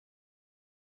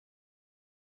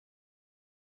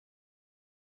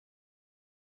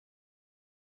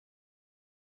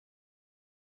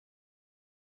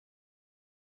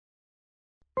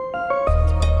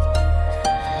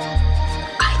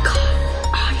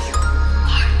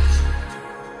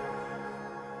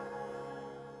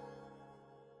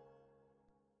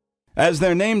As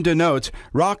their name denotes,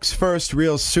 rock's first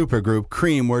real supergroup,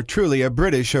 Cream, were truly a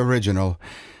British original.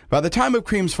 By the time of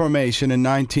Cream's formation in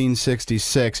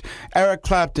 1966, Eric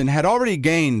Clapton had already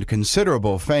gained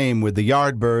considerable fame with the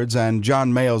Yardbirds and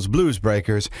John Mayall's Blues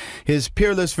Breakers, his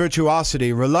peerless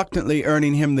virtuosity reluctantly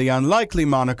earning him the unlikely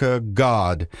moniker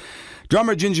God.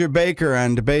 Drummer Ginger Baker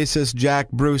and bassist Jack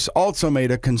Bruce also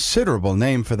made a considerable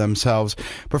name for themselves,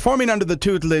 performing under the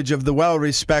tutelage of the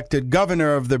well-respected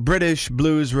governor of the British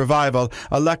blues revival,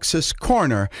 Alexis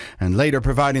Corner, and later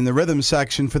providing the rhythm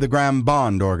section for the Graham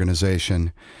Bond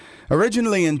organization.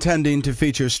 Originally intending to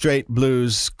feature straight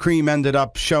blues, Cream ended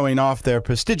up showing off their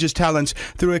prestigious talents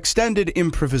through extended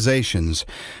improvisations.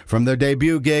 From their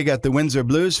debut gig at the Windsor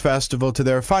Blues Festival to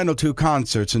their final two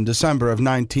concerts in December of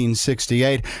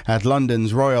 1968 at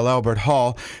London's Royal Albert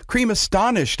Hall, Cream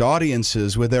astonished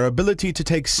audiences with their ability to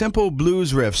take simple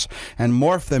blues riffs and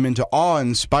morph them into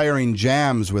awe-inspiring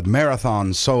jams with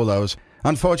marathon solos.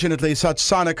 Unfortunately, such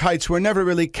sonic heights were never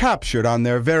really captured on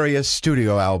their various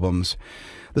studio albums.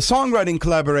 The songwriting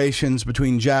collaborations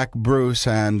between Jack Bruce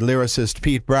and lyricist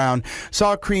Pete Brown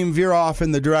saw Cream veer off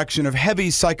in the direction of heavy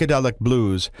psychedelic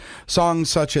blues. Songs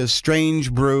such as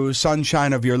Strange Brew,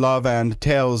 Sunshine of Your Love, and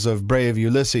Tales of Brave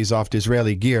Ulysses off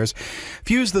Disraeli Gears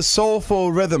fuse the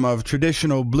soulful rhythm of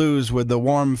traditional blues with the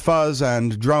warm fuzz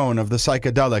and drone of the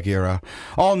psychedelic era,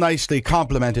 all nicely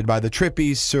complemented by the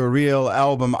trippy, surreal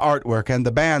album artwork and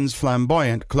the band's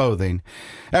flamboyant clothing.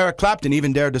 Eric Clapton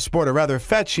even dared to sport a rather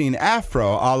fetching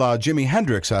afro a la Jimi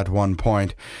Hendrix at one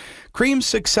point. Cream's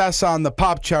success on the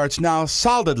pop charts now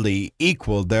solidly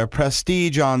equaled their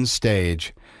prestige on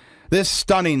stage. This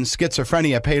stunning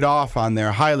schizophrenia paid off on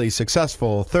their highly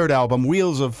successful third album,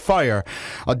 Wheels of Fire,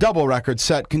 a double record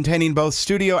set containing both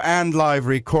studio and live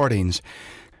recordings.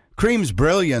 Cream's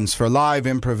brilliance for live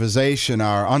improvisation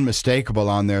are unmistakable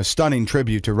on their stunning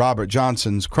tribute to Robert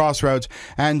Johnson's Crossroads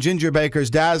and Ginger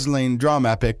Baker's dazzling drum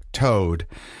epic, Toad.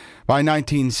 By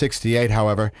 1968,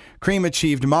 however, Cream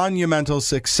achieved monumental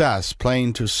success,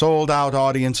 playing to sold-out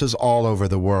audiences all over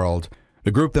the world.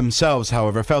 The group themselves,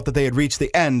 however, felt that they had reached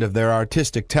the end of their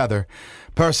artistic tether.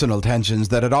 Personal tensions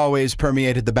that had always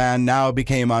permeated the band now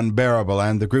became unbearable,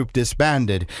 and the group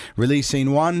disbanded,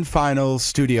 releasing one final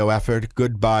studio effort,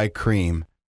 Goodbye Cream.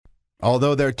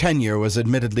 Although their tenure was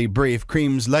admittedly brief,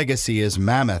 Cream's legacy is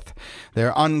mammoth.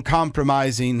 Their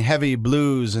uncompromising heavy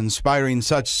blues inspiring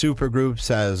such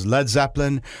supergroups as Led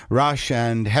Zeppelin, Rush,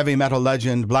 and heavy metal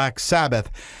legend Black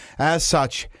Sabbath. As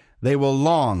such, they will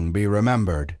long be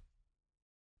remembered.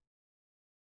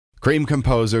 Cream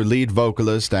composer, lead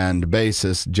vocalist, and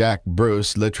bassist Jack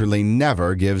Bruce literally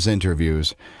never gives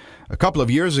interviews. A couple of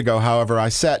years ago, however, I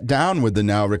sat down with the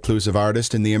now reclusive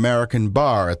artist in the American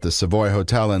Bar at the Savoy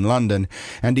Hotel in London,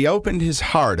 and he opened his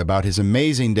heart about his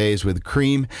amazing days with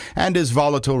Cream and his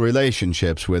volatile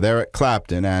relationships with Eric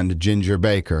Clapton and Ginger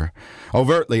Baker.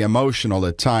 Overtly emotional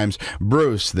at times,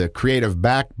 Bruce, the creative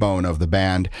backbone of the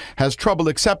band, has trouble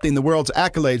accepting the world's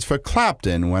accolades for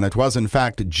Clapton when it was in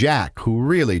fact Jack who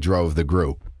really drove the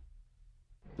group.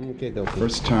 Okay,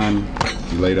 first time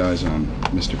you laid eyes on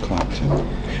Mr. Clapton.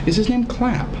 Is his name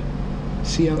Clapp?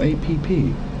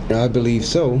 C-L-A-P-P? I believe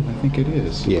so. I think it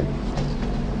is. Yeah.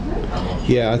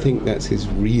 Yeah, I think that's his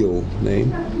real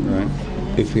name. Right.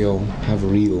 If we all have a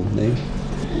real name.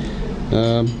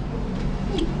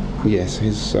 Yes,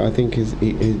 I think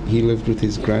he lived with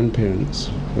his grandparents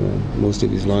most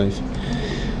of his life.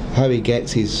 How he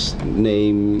gets his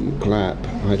name Clapp,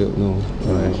 I don't know.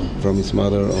 From his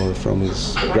mother or from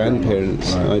his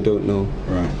grandparents, I don't know.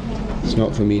 Right. It's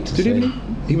not for me to say.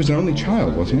 He was an only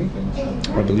child, wasn't he?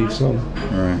 I believe so. All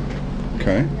right.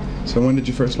 Okay. So when did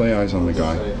you first lay eyes on the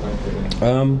guy?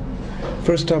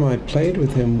 First time I played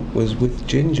with him was with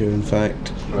Ginger, in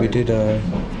fact. We did there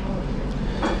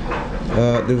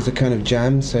was a kind of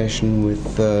jam session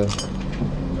with... Little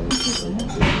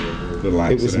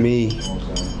accident. It was me.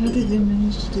 How did they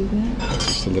manage to do that?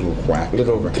 Just a little whack.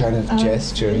 Little kind of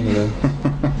gesture, you know.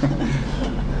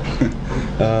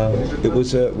 It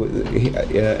was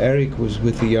Eric was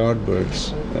with the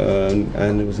Yardbirds,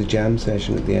 and it was a jam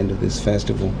session at the end of this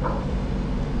festival.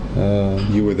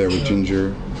 You were there with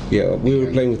Ginger? Yeah, we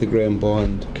were playing with the Graham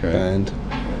Bond band,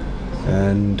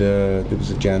 and there was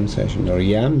a jam session, or a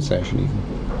yam session even.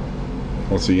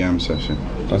 What's a yam session?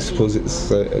 I suppose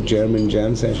it's a German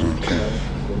jam session. Okay.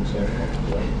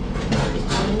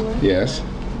 Yes.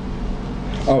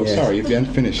 Oh, yes. Sorry, you haven't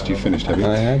finished. You finished, have you?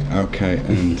 I had. Okay,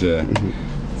 and so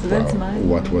that's mine.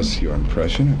 What was your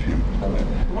impression of him?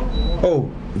 Oh,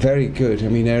 very good. I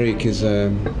mean, Eric is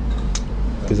a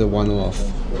one-off.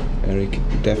 Eric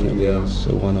definitely is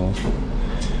a one-off.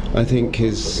 I think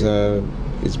his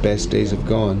best days have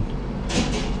gone.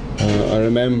 I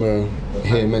remember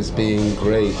him as being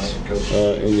great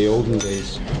in the olden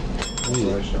days.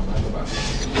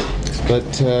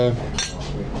 But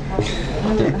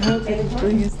How can it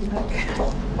bring his luck?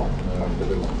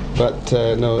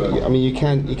 no, I mean you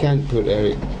can't put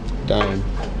Eric down.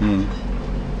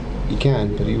 You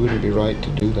can, but he wouldn't be right to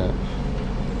do that.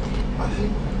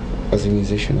 As a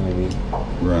musician, I mean.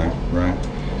 Right, right.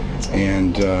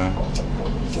 And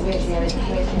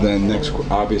then next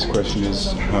obvious question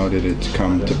is, how did it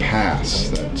come to pass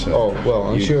that? Oh well,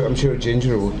 I'm sure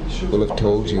Ginger will have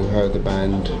told you how the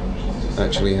band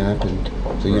actually happened,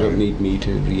 so you don't need me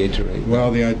to reiterate.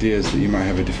 Well, the idea is that you might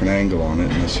have a different angle on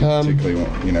it, unless you particularly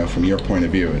want, you know, from your point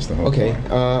of view, is the whole. Okay. point.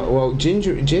 Well,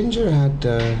 Ginger had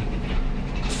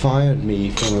fired me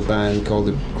from a band called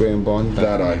the Graham Bond Band.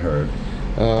 That I heard.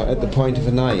 At the point of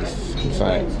a knife, in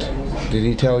fact. Did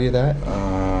he tell you that?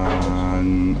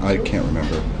 I can't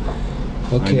remember.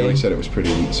 Okay. I know he said it was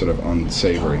pretty sort of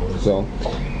unsavory. Well,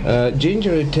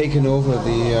 Ginger had taken over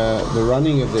the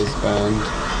running of this band,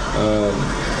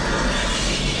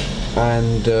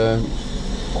 and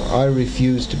I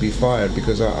refused to be fired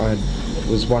because I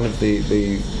was one of the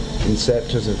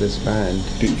inceptors of this band.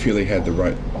 Didn't feel he had the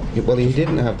right. Well, he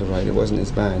didn't have the right. It wasn't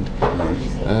his band,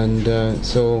 and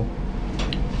so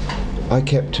I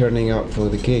kept turning up for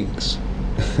the gigs.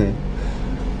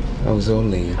 I was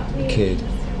only a kid.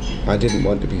 I didn't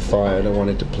want to be fired. I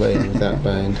wanted to play with that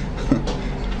band.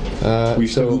 Were you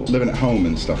still living at home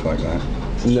and stuff like that?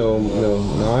 No,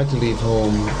 I had to leave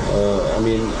home. I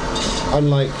mean,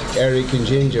 unlike Eric and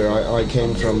Ginger, I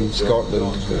came from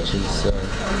Scotland, which is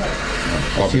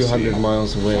a few hundred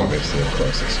miles away. Obviously, of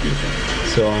course, excuse me.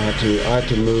 So I had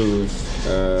to move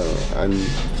and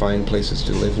find places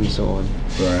to live and so on.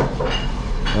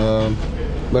 Right.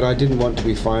 But I didn't want to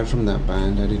be fired from that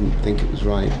band. I didn't think it was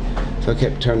right. So I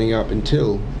kept turning up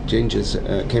until Ginger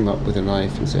came up with a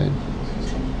knife and said,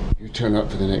 "You turn up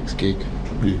for the next gig."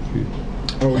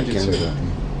 Oh, he did say that.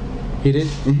 He did?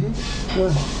 Mm-hmm.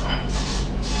 Well.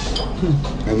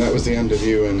 And that was the end of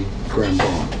you and Graham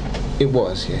Bond. It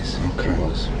was, yes. Okay. It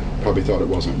was. Probably thought it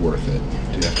wasn't worth it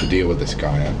to have to deal with this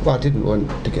guy. Well, I didn't want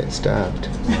to get stabbed.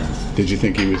 Did you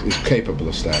think he was capable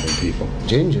of stabbing people?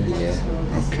 Ginger, yeah.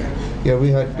 Okay. Yeah, we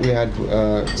had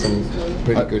some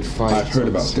pretty good fights. I've heard on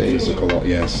about stage. the physical,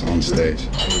 yes, on stage.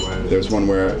 There was one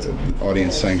where the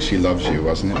audience sang "She Loves You,"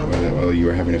 wasn't it? Where you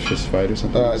were having a fist fight or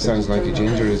something? It sounds like a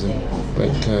Gingerism,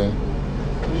 but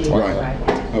right.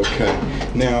 Okay.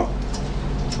 Now,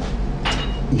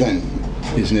 then,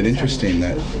 isn't it interesting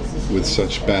that with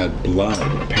such bad blood,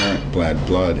 apparent bad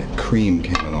blood, Cream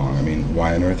came along? I mean,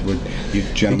 why on earth would you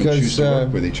gentlemen choose to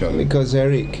work with each other? Because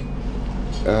Eric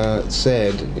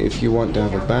said if you want to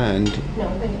have a band,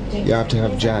 you have to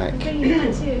have Jack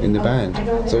in the band.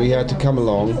 So he had to come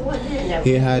along.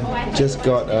 He had just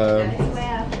got a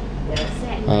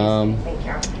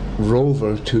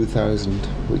Rover 2000,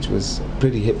 which was a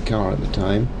pretty hip car at the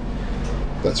time.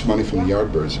 That's money from the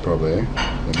Yardbirds, probably, eh?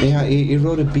 Yeah, he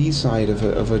wrote a B-side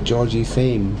of a Georgie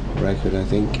Fame record, I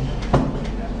think.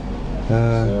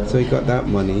 So he got that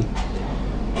money,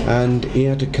 and he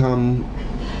had to come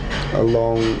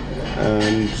along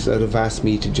and sort of ask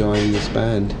me to join this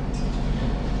band,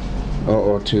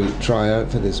 or to try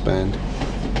out for this band.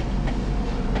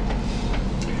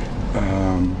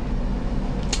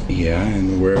 Yeah,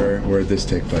 and where did this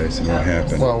take place, and what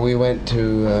happened? Well, we went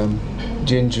to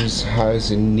Ginger's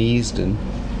house in Neasden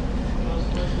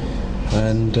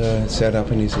and set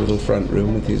up in his little front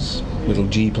room with his little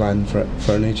G-plan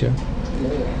furniture,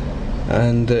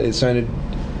 and it sounded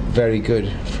very good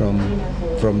from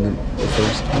the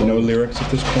first. No lyrics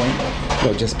at this point?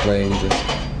 No, just playing, just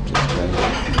playing.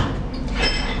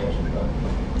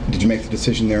 Did you make the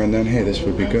decision there and then? Hey, this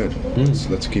would be good.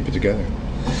 Let's keep it together.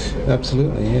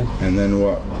 Absolutely, yeah. And then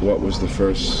what was the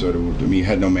first sort of? I mean, you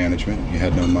had no management, you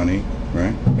had no money,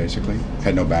 right? Basically,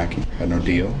 had no backing, had no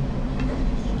deal.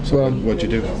 So Well, what'd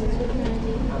you do?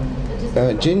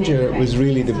 Ginger was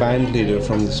really the band leader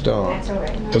from the start.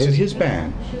 Was it his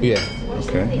band? Yeah.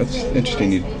 Okay, that's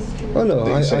interesting. You Oh no,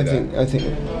 didn't I say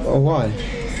think. Oh, why?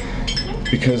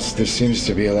 because there seems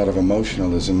to be a lot of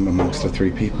emotionalism amongst the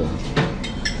three people.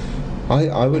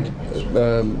 I would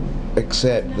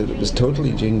accept that it was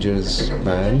totally Ginger's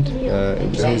band. It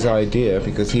was his idea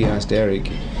because he asked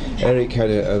Eric. Eric had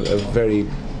a very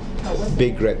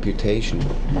big reputation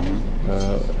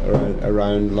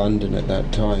around London at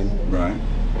that time. Right.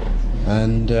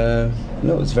 And no,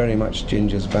 it was very much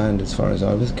Ginger's band as far as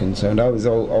I was concerned. I was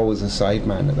always a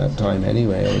sideman at that time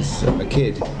anyway. I was a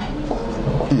kid.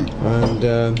 And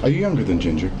Are you younger than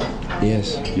Ginger?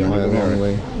 yes, Younger by a than long Eric?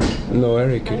 way. No,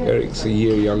 Eric's a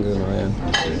year younger than I am.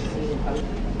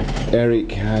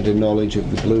 Eric had a knowledge of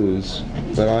the blues,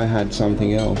 but I had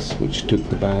something else which took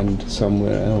the band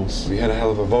somewhere else. We had a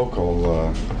hell of a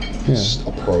vocal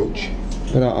approach.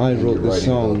 But I wrote the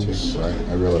songs. Right,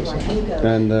 I realize that.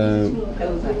 And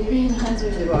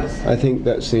I think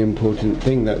that's the important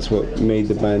thing. That's what made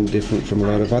the band different from a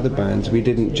lot of other bands. We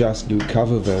didn't just do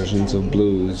cover versions of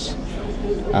blues,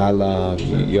 a la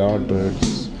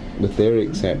Yardbirds, with their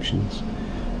exceptions.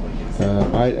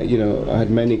 I had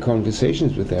many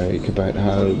conversations with Eric about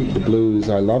how the blues,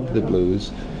 I loved the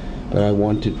blues, but I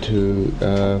wanted to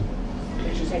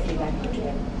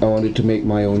make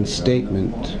my own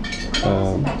statement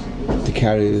to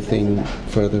carry the thing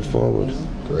further forward.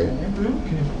 Great.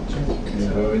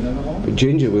 But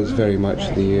Ginger was very much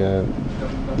the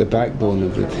backbone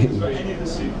of the thing,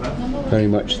 very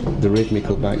much the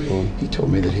rhythmical backbone. He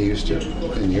told me that he used to,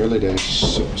 in the early days,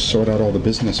 sort out all the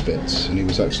business bits, and he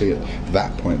was actually at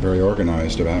that point very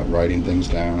organized about writing things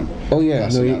down. Oh yeah,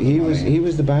 no, he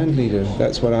was the band leader.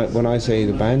 That's what when I say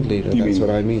the band leader, that's what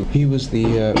I mean. He was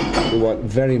the what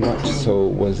very much so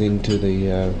was into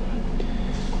the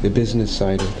business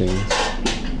side of things.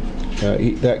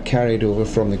 That carried over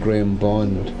from the Graham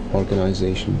Bond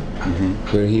organization,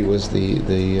 where he was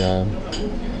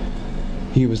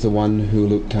he was the one who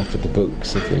looked after the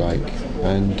books, if you like,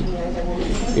 and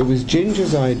it was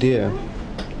Ginger's idea.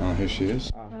 Oh, here she is.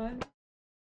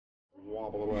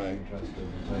 Wobble away.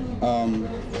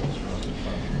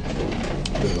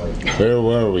 Where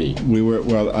were we? We were,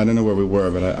 well, I don't know where we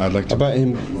were, but I'd like to... About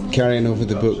him carrying over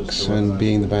the books and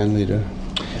being the band leader.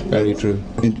 Very true.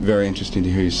 Very interesting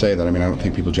to hear you say that. I mean, I don't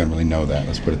think people generally know that.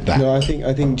 Let's put it that. No, I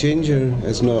think Ginger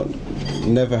has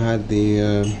never had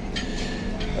the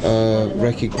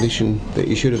recognition that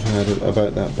he should have had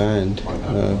about that band.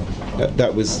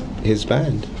 That was his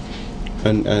band,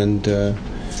 and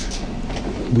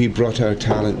we brought our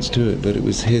talents to it, but it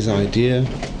was his idea.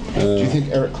 Do you think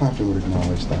Eric Clapton would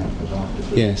acknowledge that?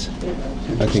 Yes,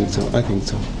 I think so. Okay.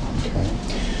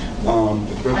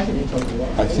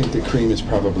 I think that Cream is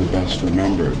probably best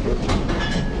remembered.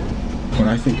 When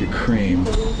I think of Cream,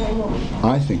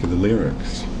 I think of the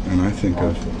lyrics, and I think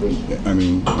of, I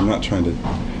mean, I'm not trying to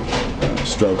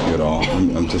stroke you at all.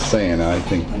 I'm just saying, I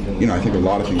think of a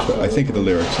lot of things, but I think of the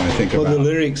lyrics, and I think about... Well, the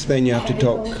lyrics, then you have to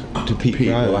talk to Pete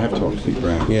Brown. Well, I have to talk to Pete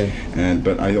Brown. Yeah.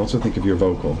 But I also think of your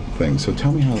vocal thing. So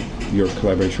tell me how your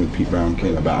collaboration with Pete Brown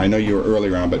came about. I know you were early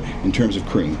around, but in terms of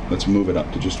Cream, let's move it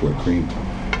up to just where Cream...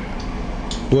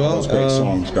 Well, those great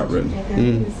songs got written.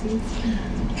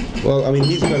 Well, I mean,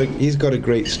 he's got a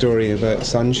great story about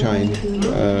Sunshine.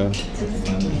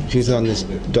 She's on this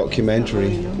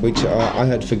documentary, which I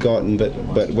had forgotten, but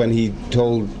when he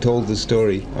told the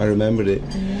story, I remembered it.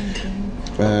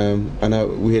 And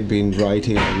we had been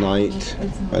writing all night,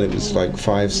 and it was like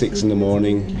 5, 6 in the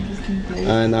morning.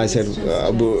 And I said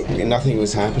nothing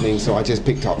was happening, so I just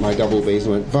picked up my double bass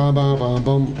and went ba ba ba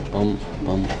bum bum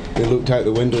bum. They looked out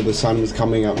the window, the sun was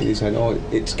coming up, and he said, "Oh,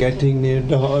 it's getting near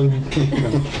dawn."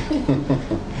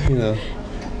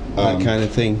 That kind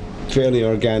of thing. Fairly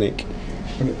organic.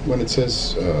 When it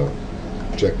says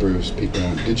Jack Bruce, Pete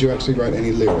Brown, did you actually write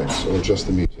any lyrics or just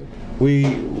the music?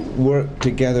 We worked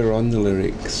together on the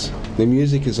lyrics. The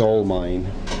music is all mine.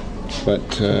 But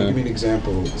give me an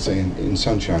example, saying in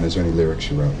Sunshine, is there any lyrics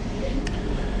you wrote?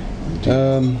 They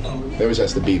always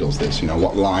ask the Beatles this,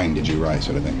 what line did you write,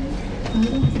 sort of thing.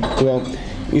 Well,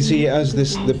 you see, as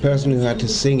the person who had to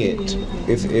sing it,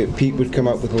 if Pete would come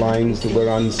up with lines that were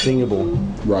unsingable.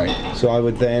 Right. So I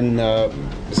would then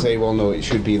say, well, no, it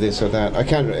should be this or that. I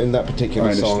can't, in that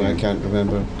particular song, I can't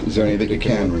remember. Is there any that you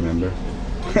can remember?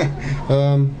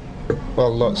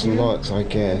 Well, lots and lots, I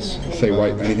guess. Say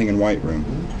anything in White Room.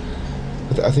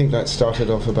 I think that started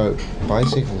off about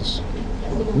bicycles.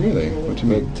 Really? What do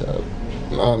you mean?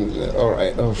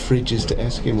 Or fridges to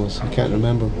Eskimos. I can't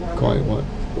remember quite what.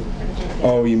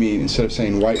 Oh, you mean instead of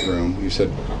saying White Room, you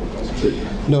said...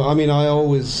 No, I mean, I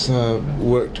always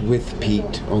worked with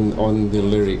Pete on the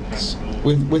lyrics,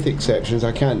 with exceptions.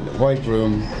 I can't... White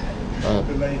Room,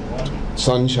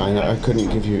 Sunshine, I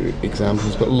couldn't give you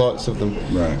examples, but lots of them.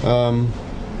 Right.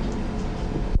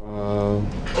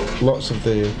 Lots of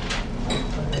the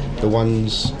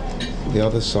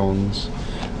other songs.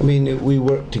 I mean, we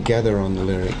worked together on the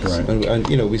lyrics, right. and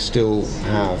we still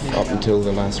have up until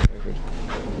the last record.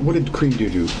 What did Cream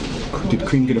do? Did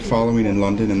Cream get a following in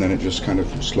London, and then it just kind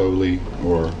of slowly,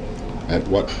 or at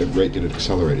what rate did it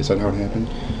accelerate? Is that how it happened?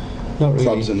 Not really.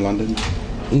 Clubs in London?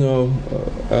 No,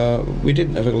 we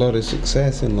didn't have a lot of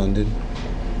success in London.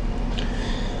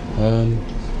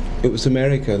 It was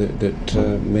America that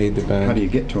made the band. How do you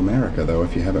get to America, though,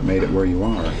 if you haven't made it where you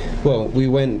are? Well, we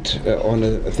went on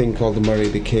a thing called the Murray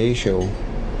the K show,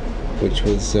 which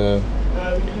was, oh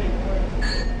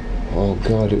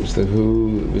God, it was The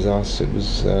Who, it was us, it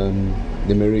was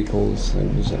The Miracles,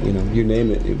 it was, you know, you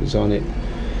name it, it was on it.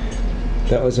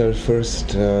 That was our first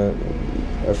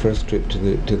trip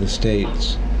to the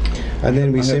States. And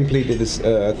then we simply did this,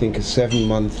 I think, a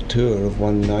 7-month tour of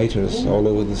one-nighters all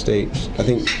over the States. I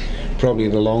think probably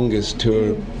the longest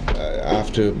tour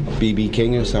after B.B.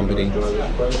 King or somebody.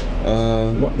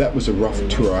 That was a rough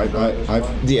tour.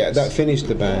 Yeah, that finished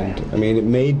the band. I mean, it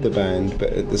made the band,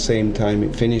 but at the same time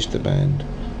it finished the band.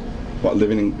 What,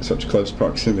 living in such close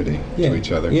proximity to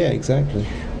each other? Yeah, exactly.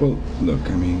 Well, look,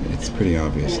 I mean, it's pretty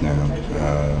obvious now,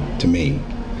 to me,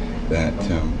 that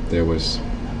there was...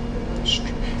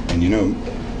 And you know,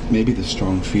 maybe the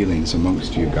strong feelings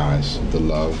amongst you guys, the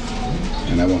love,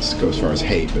 and I won't go as far as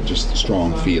hate, but just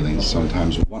strong feelings,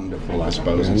 sometimes wonderful, I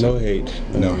suppose. Yeah, no hate.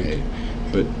 No hate.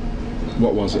 But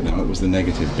what was it then? What was the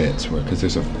negative bits? Because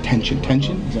there's a tension,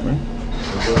 is that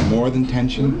right? More than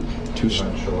tension? Too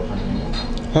strong?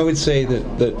 I would say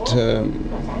that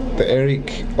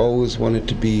Eric always wanted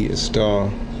to be a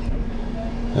star.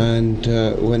 And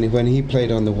when he played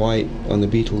on the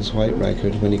Beatles' White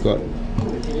record, when he got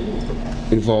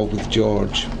involved with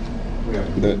George,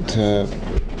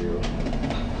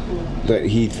 that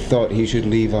he thought he should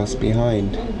leave us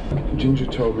behind. Ginger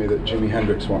told me that Jimi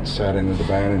Hendrix once sat in with the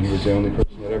band and he was the only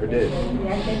person that ever did.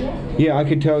 Yeah, I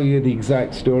could tell you the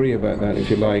exact story about that if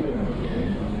you like.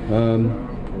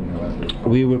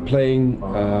 We were playing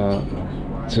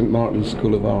St. Martin's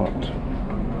School of Art,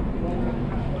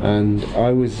 and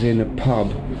I was in a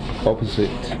pub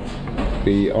opposite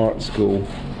the art school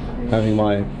having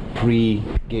my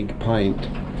pre-gig pint,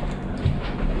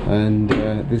 and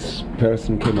this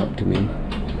person came up to me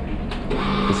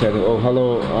and said, "Oh,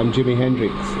 hello, I'm Jimi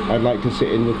Hendrix. I'd like to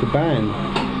sit in with the band."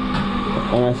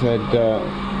 And I said,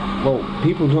 well,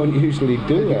 people don't usually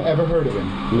do that. Ever heard of him?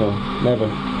 No, never.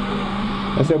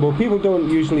 I said, well, people don't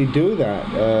usually do that,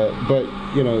 but,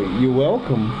 you know, you're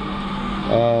welcome,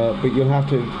 but you'll have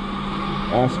to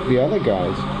ask the other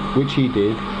guys, which he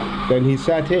did. Then he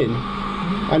sat in,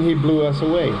 and he blew us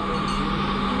away.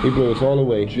 He blew us all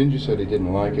away. Ginger said he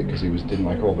didn't like it because he didn't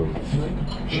like all the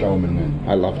showmen. And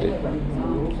I loved it.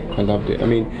 I loved it. I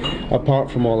mean, apart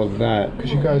from all of that...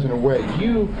 Because you guys, in a way,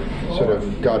 you sort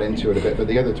of got into it a bit, but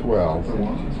the other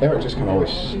 12, Eric just kind of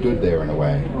always stood there in a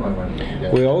way.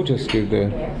 We all just stood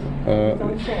there.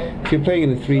 If you're playing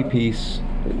in a three-piece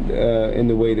in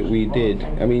the way that we did,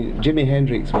 I mean, Jimi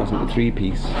Hendrix wasn't a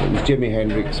three-piece. It was Jimi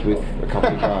Hendrix with a couple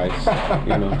of guys,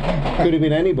 you know. Could have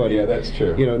been anybody. Yeah, that's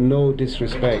true. You know, no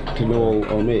disrespect to Noel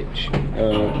or Mitch.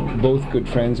 Both good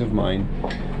friends of mine.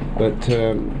 But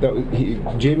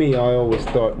Jimmy, I always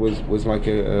thought was like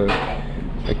a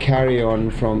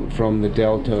carry-on from the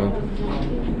Delta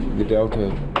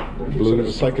blues. Sort of a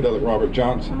psychedelic Robert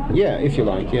Johnson. Yeah, if you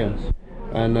like, yeah.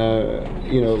 And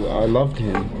you know, I loved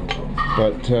him,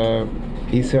 but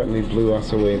he certainly blew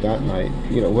us away that night.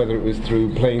 You know, whether it was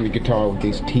through playing the guitar with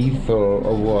his teeth or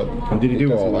what. And did he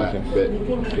do all that bit?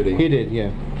 Did he? He did,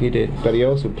 yeah, he did. But he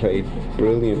also played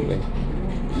brilliantly.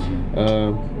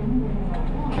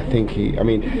 I think I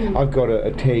mean, I've got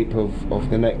a tape of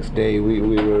the next day. We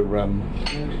were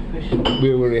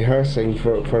rehearsing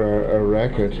for our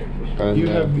record. And,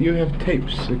 you have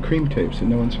tapes, cream tapes that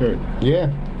no one's heard.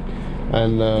 Yeah,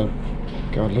 and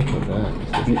God, look at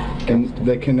that. And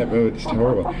they can never. It's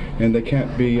horrible. And they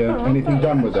can't be anything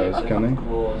done with those, can they?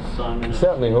 I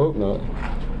certainly hope not.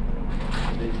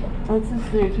 What's this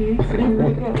do to you?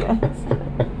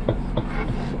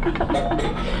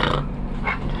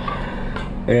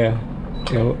 Yeah.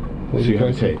 So you have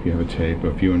a tape. You have a tape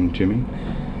of you and Jimmy.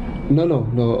 No.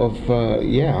 Of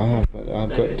yeah, I've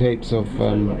got tapes of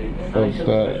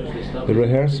the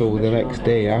rehearsal the next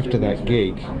day after that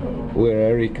gig, where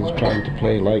Eric is trying to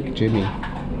play like Jimmy.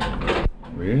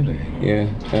 Really? Yeah,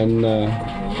 and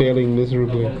failing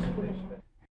miserably.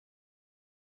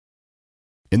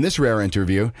 In this rare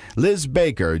interview, Liz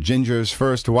Baker, Ginger's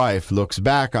first wife, looks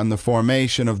back on the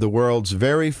formation of the world's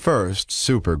very first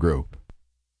supergroup.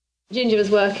 Ginger was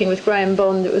working with Graham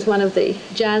Bond. It was one of the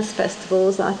jazz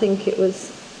festivals. I think it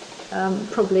was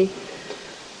probably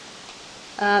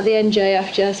the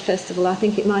NJF Jazz Festival. I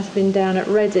think it might have been down at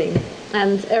Reading.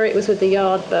 And Eric was with the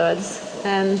Yardbirds.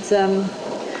 And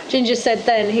Ginger said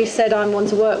then, he said, I want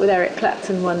to work with Eric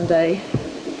Clapton one day.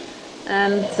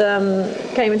 And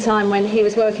came a time when he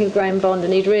was working with Graham Bond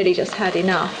and he'd really just had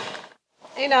enough.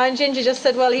 you know, and Ginger just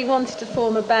said, well, he wanted to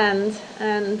form a band,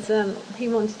 and he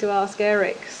wanted to ask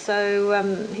Eric.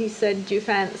 So he said, do you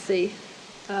fancy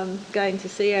going to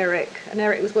see Eric? And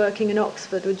Eric was working in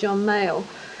Oxford with John Mayall.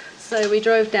 So we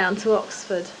drove down to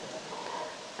Oxford,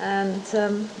 and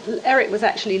Eric was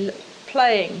actually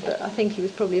playing, but I think he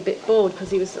was probably a bit bored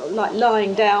because he was sort of like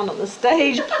lying down on the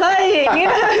stage playing, you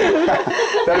know.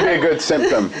 That'd be a good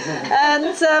symptom.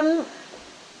 And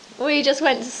we just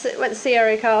went to see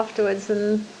Eric afterwards,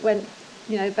 and went,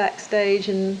 you know, backstage,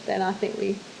 and then I think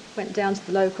we went down to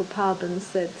the local pub and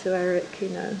said to Eric, you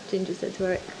know, Ginger said to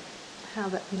Eric, how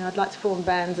that, you know, I'd like to form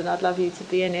bands and I'd love you to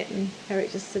be in it, and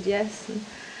Eric just said yes. And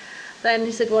then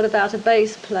he said, what about a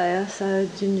bass player? So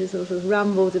Ginger sort of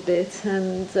rumbled a bit,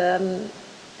 and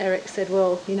Eric said,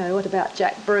 well, you know, what about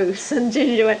Jack Bruce? And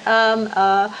Ginger went,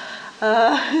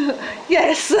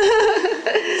 yes.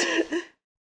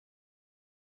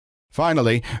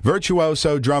 Finally,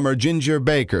 virtuoso drummer Ginger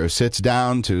Baker sits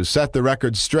down to set the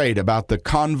record straight about the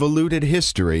convoluted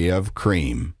history of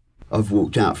Cream. I've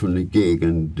walked out from the gig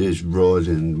and there's Rod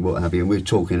and what have you, and we're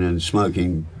talking and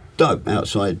smoking dope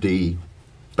outside the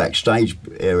backstage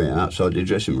area, outside the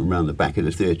dressing room, around the back of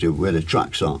the theatre where the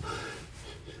trucks are,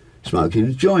 smoking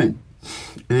a joint.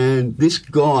 And this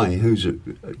guy, who's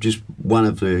just one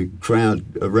of the crowd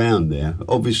around there,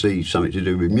 obviously something to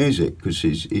do with music because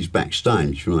he's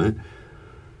backstage, right?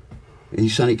 He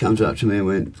suddenly comes up to me and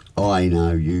went, I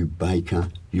know you, Baker,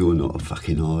 you're not a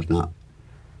fucking hard nut.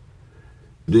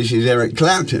 This is Eric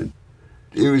Clapton.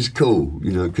 It was cool,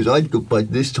 you know, because I'd by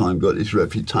this time got this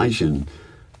reputation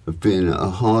of being a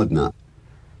hard nut.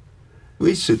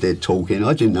 We stood there talking.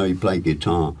 I didn't know he played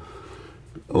guitar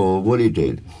or what he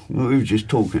did. We were just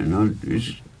talking.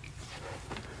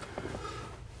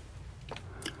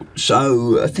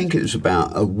 So I think it was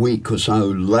about a week or so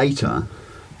later,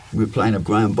 we were playing a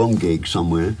Graham Bond gig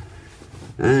somewhere,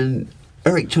 and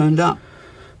Eric turned up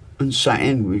and sat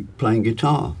in. We were playing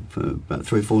guitar for about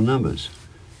 3 or 4 numbers.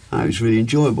 And it was really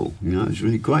enjoyable, you know, it was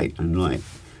really great. And like,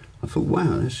 I thought,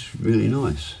 wow, that's really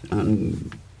nice.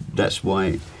 And that's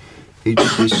why he did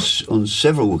this on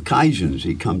several occasions.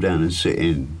 He'd come down and sit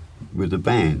in with the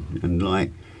band, and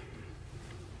like,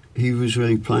 he was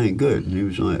really playing good, and he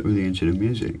was like really into the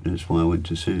music. That's why I went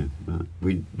to see him. But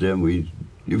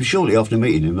it was shortly after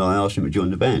meeting him that I asked him to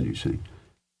join the band, you see.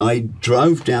 I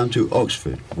drove down to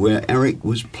Oxford, where Eric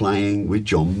was playing with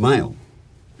John Mayall.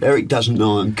 Eric doesn't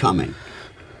know I'm coming,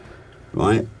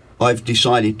 right? I've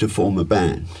decided to form a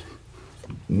band.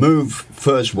 Move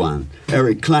first one,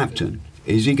 Eric Clapton.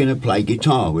 Is he going to play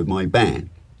guitar with my band?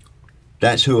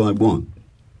 That's who I want.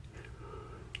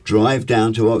 Drive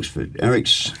down to Oxford.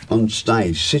 Eric's on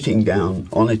stage, sitting down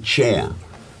on a chair,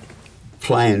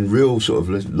 playing real sort of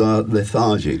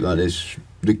lethargic like this.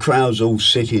 The crowd's all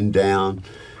sitting down,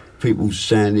 people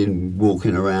standing,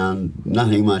 walking around,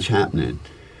 nothing much happening.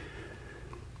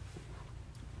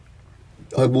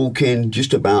 I walk in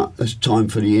just about as time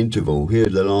for the interval, hear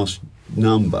the last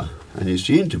number, and it's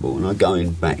the interval, and I go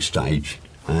in backstage,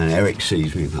 and Eric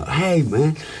sees me and goes, hey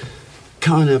man,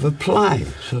 come and have a play.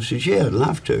 So I said, yeah, I'd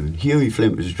love to. And Huey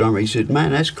Flint was the drummer. He said,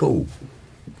 man, that's cool,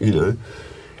 you know.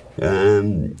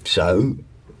 So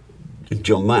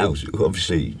John Mayall,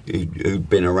 obviously, who'd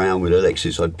been around with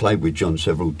Alexis, I'd played with John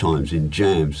several times in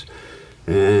jams,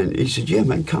 and he said, yeah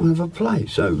man, come and have a play.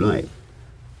 So like,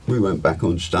 we went back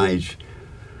on stage,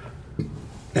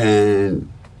 and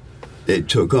it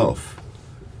took off.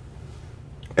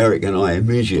 Eric and I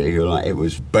immediately were like, it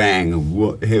was bang,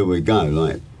 and here we go.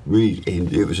 Like,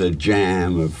 it was a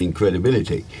jam of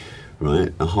incredibility,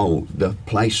 right? The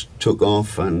place took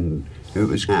off and it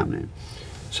was happening.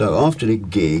 So after the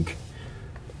gig,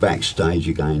 backstage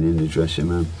again in the dressing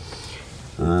room,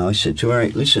 I said to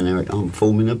Eric, listen Eric, I'm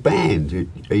forming a band.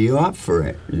 Are you up for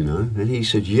it, you know? And he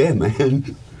said, yeah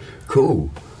man, cool,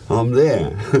 I'm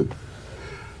there.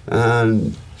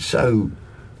 And so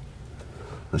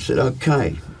I said,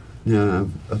 okay, you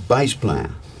know, a bass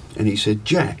player. And he said,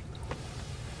 Jack.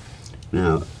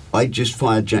 Now, I just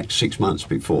fired Jack 6 months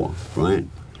before, right?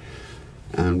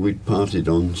 And we'd parted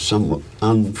on somewhat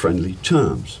unfriendly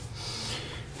terms.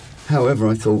 However,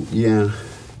 I thought, yeah,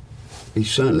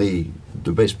 he's certainly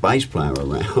the best bass player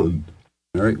around.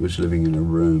 Eric was living in a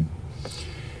room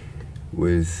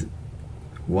with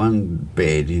one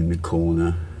bed in the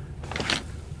corner,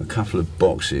 a couple of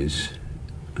boxes,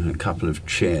 and a couple of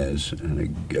chairs,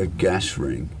 and a gas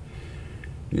ring.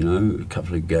 You know, a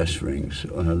couple of gas rings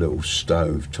on a little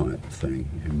stove type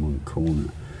thing in one corner.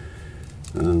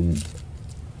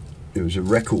 There was a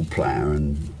record player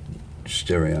and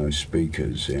stereo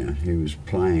speakers there. He was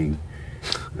playing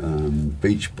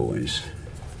Beach Boys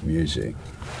music.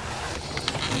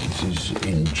 This is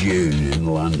in June in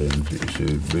London. It's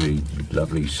a really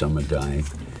lovely summer day.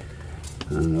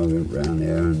 And I went round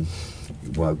there and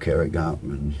woke Eric up,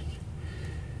 and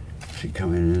he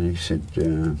come in and he said,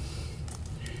 do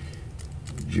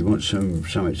you want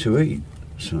something to eat?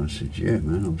 So I said, yeah,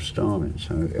 man, I'm starving.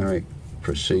 So Eric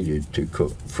proceeded to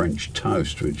cook French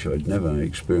toast, which I'd never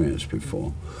experienced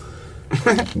before.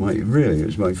 It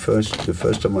was the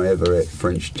first time I ever ate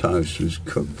French toast was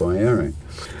cooked by Eric.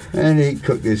 And he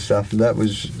cooked this stuff, and that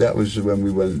was when we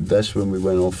went. That's when we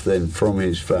went off then from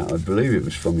his flat. I believe it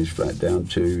was from his flat down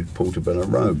to Portobello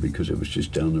Road, because it was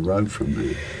just down the road from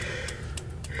there,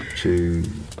 to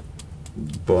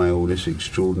buy all this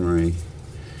extraordinary.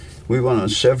 We went on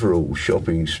several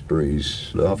shopping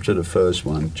sprees. After the first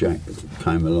one, Jack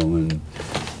came along and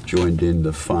joined in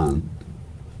the fun.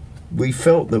 We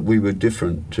felt that we were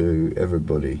different to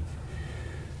everybody,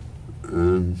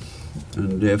 and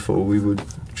therefore we would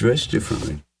dress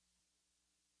differently.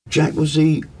 Jack was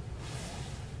the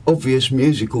obvious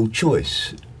musical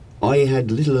choice. I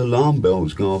had little alarm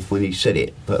bells go off when he said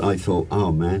it, but I thought,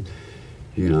 oh man,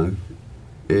 you know,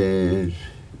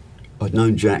 I'd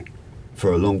known Jack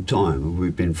for a long time.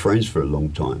 We'd been friends for a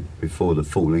long time before the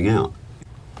falling out.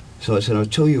 So I said, I'll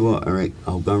tell you what, Eric,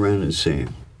 I'll go around and see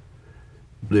him.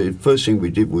 The first thing we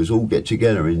did was all get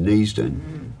together in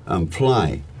Neasden and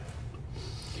play.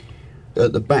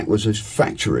 At the back was a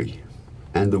factory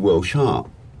and the Welsh Harp,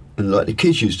 and like the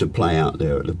kids used to play out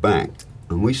there at the back,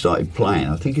 and we started playing.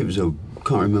 I think it was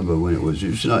can't remember when it was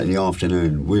like in the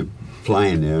afternoon. We're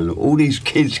playing there, and all these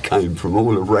kids came from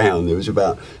all around. There was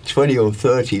about 20 or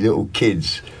 30 little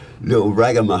kids, little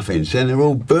ragamuffins, and they're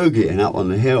all boogieing up on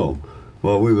the hill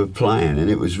while we were playing, and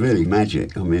it was really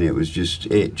magic. I mean, it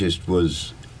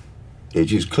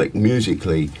just clicked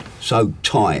musically so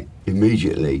tight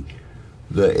immediately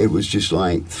that it was just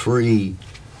like three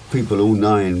people all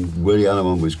knowing where the other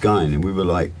one was going, and we were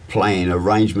like playing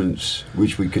arrangements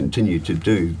which we continued to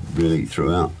do really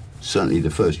throughout certainly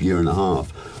the first year and a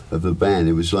half of the band.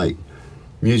 It was like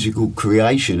musical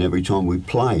creation every time we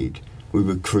played. We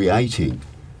were creating,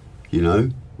 you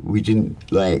know. We didn't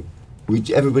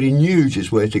everybody knew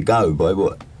just where to go by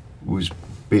what was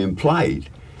being played.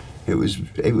 It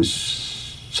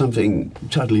was something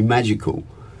totally magical.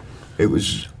 It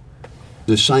was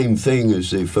the same thing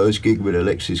as the first gig with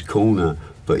Alexis Corner,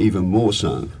 but even more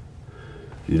so.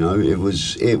 You know, it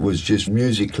was just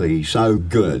musically so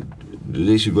good.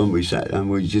 This is when we sat and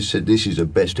we just said, this is the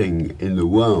best thing in the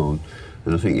world.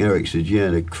 And I think Eric said, yeah,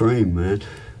 the Cream, man.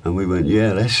 And we went,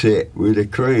 yeah, that's it, we're the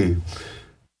Cream.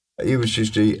 He was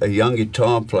just a young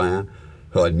guitar player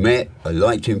who I'd met. I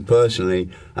liked him personally,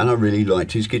 and I really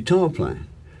liked his guitar playing.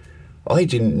 I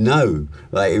didn't know,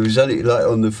 like, it was only like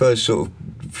on the first sort of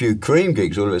few Cream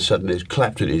gigs, all of a sudden there's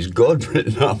Clapton is God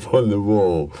written up on the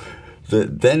wall.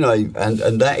 And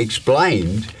that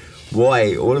explained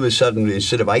why all of a sudden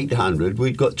instead of 800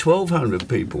 we'd got 1,200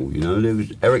 people. You know,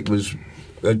 Eric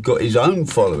had got his own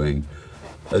following,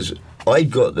 as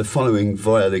I'd got the following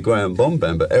via the Graham Bond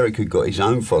Band, but Eric had got his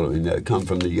own following that had come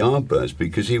from the Yardbirds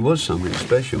because he was something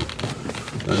special.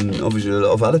 And obviously a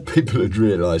lot of other people had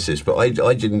realised this, but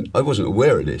I wasn't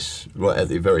aware of this right at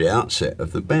the very outset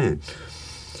of the band.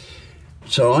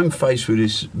 So I'm faced with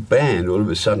this band all of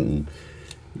a sudden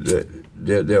that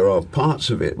there are parts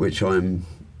of it which I'm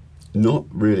not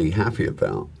really happy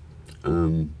about,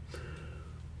 and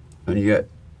yet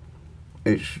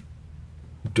it's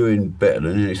doing better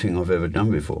than anything I've ever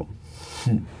done before.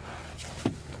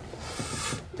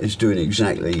 It's doing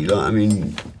exactly like, I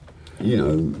mean, you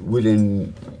know,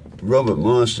 within Robert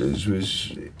Masters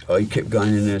I kept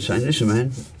going in there saying, listen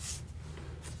man,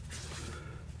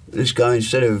 let's go,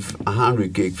 instead of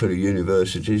 100 gig for the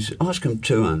universities, ask them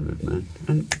 200, man.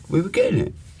 And we were getting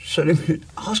it. So they would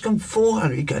ask them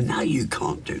 400. He'd go, no, you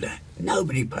can't do that.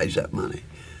 Nobody pays that money.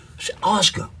 I said,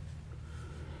 ask them.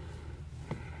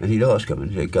 And he'd ask them,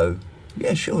 and they'd go,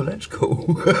 yeah, sure, that's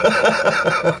cool.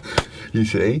 You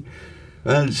see?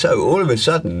 And so all of a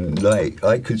sudden, like,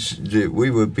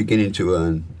 we were beginning to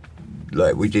earn,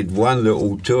 like, we did one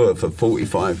little tour for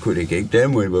 45 quid a gig,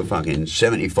 then we were fucking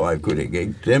 75 quid a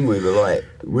gig, then we were like,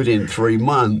 within 3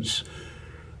 months,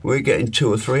 we were getting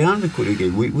 200 or 300 quid a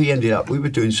gig. We ended up, we were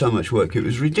doing so much work, it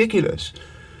was ridiculous.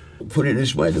 Put it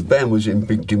this way, the band was in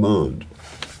big demand.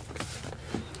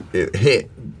 It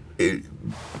hit,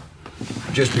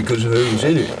 just because of who was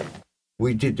in it.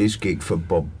 We did this gig for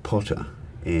Bob Potter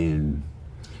in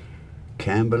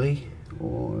Camberley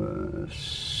or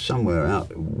somewhere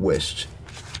out west,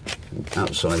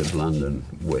 outside of London,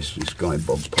 west. This guy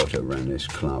Bob Potter ran this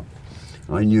club.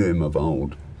 I knew him of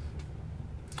old.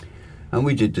 And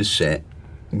we did the set,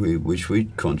 which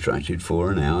we'd contracted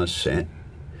for an hour set,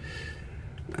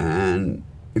 and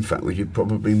in fact we did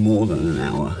probably more than an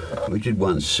hour. We did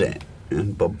one set,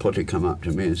 and Bob Potter come up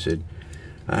to me and said,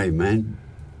 "Hey man,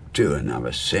 do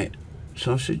another set."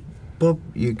 So I said, "Bob,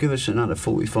 you give us another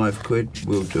 45 quid,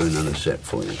 we'll do another set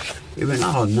for you." He went,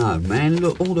 "Oh no man,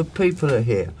 look, all the people are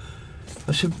here."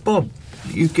 I said, "Bob,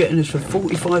 you're getting us for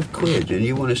 45 quid and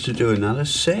you want us to do another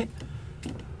set?"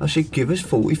 I said, "Give us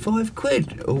 45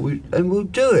 quid and we'll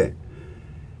do it."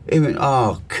 He went,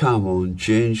 "Oh, come on,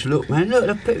 Ginge, look, man, look,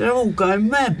 the people are all going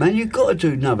mad, man, you've got to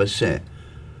do another set."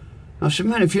 I said,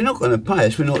 "Man, if you're not going to pay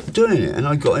us, we're not doing it." And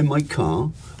I got in my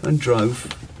car and drove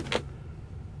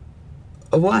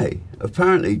away.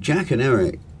 Apparently, Jack and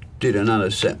Eric did another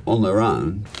set on their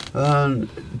own, and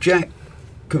Jack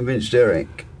convinced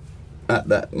Eric at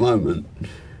that moment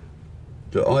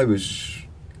that I was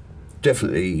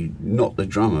definitely not the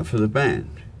drummer for the band.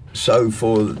 So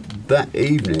for that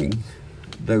evening,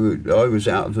 I was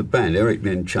out of the band. Eric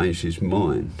then changed his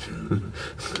mind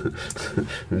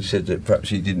and said that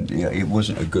perhaps it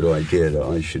wasn't a good idea that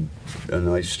I should, and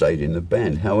I stayed in the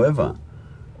band. However,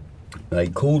 they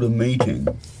called a meeting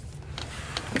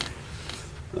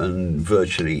and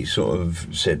virtually sort of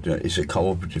said that it's a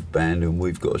cooperative band and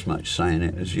we've got as much say in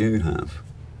it as you have.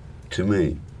 To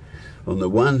me, on the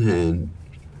one hand,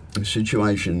 the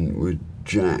situation with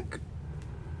Jack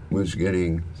was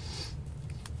going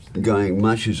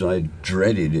much as I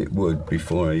dreaded it would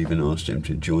before I even asked him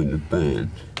to join the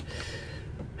band.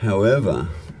 However,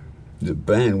 the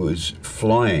band was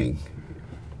flying.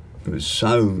 It was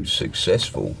so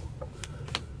successful,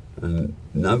 and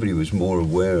nobody was more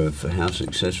aware of how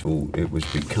successful it was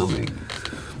becoming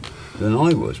than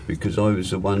I was, because I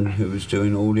was the one who was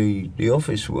doing all the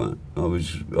office work. I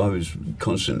was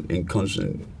in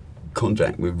constant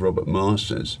contact with Robert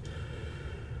Masters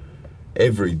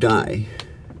every day,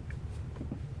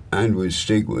 and with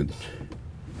Stigwood,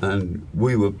 and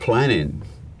we were planning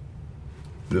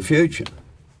the future.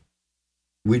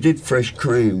 We did Fresh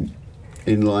Cream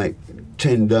in like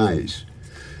 10 days.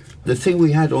 The thing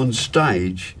we had on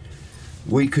stage,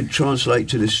 we could translate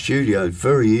to the studio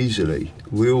very easily.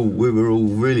 We were all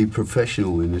really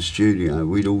professional in the studio.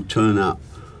 We'd all turn up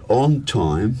on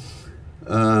time.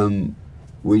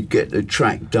 We'd get the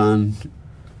track done,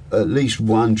 at least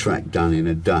one track done in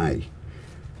a day.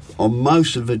 On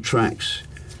most of the tracks,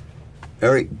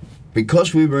 Eric,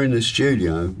 because we were in the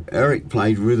studio, Eric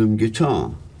played rhythm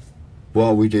guitar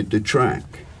while we did the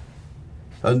track.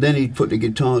 And then he'd put the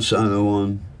guitar solo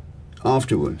on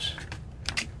afterwards.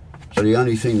 So the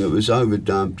only thing that was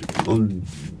overdubbed on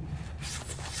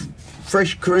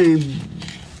Fresh Cream,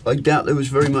 I doubt there was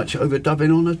very much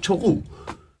overdubbing on at all.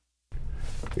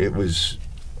 It was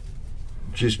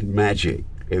just magic.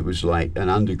 It was like an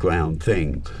underground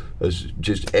thing, as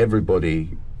just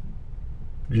everybody,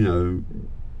 you know,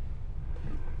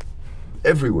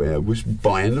 everywhere was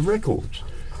buying the records.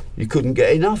 You couldn't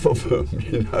get enough of them,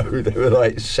 you know. They were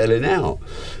like selling out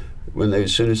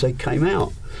as soon as they came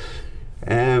out.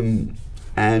 And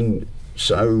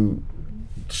so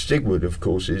Stigwood, of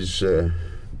course, is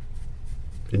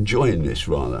enjoying this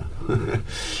rather.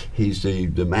 He's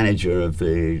the manager of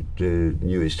the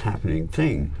newest happening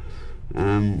thing.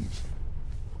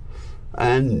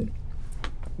 And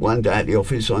one day at the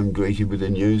office, I'm greeted with the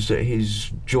news that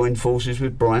he's joined forces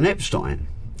with Brian Epstein.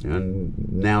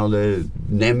 And now the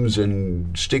NEMS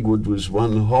and Stigwood was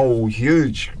one whole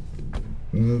huge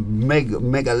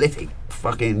megalithic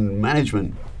fucking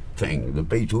management thing, the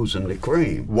Beatles and the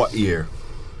Cream. What year?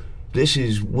 This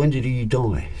is, when did he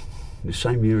die? The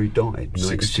same year he died,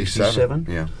 1967?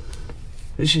 Yeah.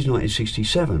 This is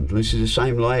 1967. This is the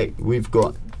same, like, we've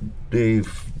got the,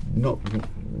 not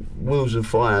Wheels of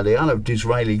Fire, the other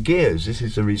Disraeli Gears. This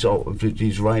is the result of the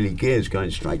Disraeli Gears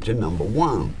going straight to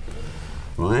 #1,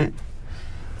 right?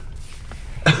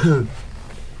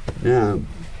 Now,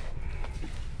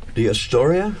 the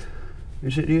Astoria,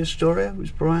 is it the Astoria?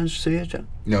 Was Brian's theatre?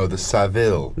 No, the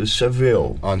Saville. The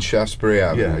Saville. On Shaftesbury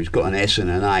Avenue. Yeah, it's got an S and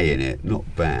an A in it, not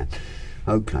bad.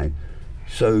 Okay,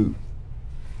 so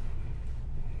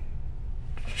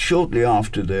shortly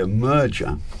after the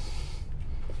merger,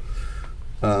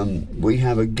 we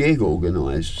have a gig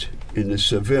organised in the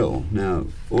Saville. Now,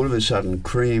 all of a sudden,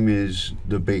 Cream is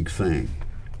the big thing.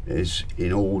 It's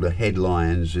in all the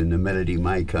headlines in the Melody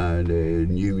Maker, the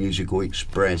New Musical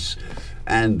Express,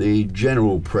 and the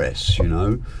general press, you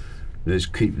know. There's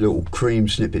little Cream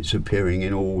snippets appearing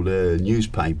in all the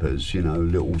newspapers, you know,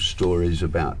 little stories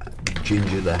about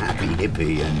Ginger the Happy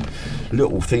Hippie and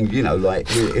little things, you know, like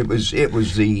it was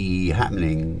the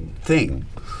happening thing.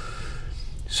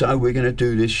 So we're going to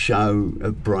do this show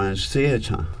at Brian's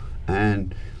Theatre,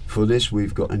 and for this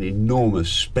we've got an enormous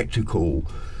spectacle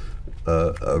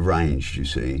arranged, you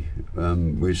see.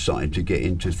 We're starting to get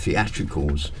into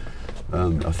theatricals.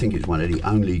 I think it's one of the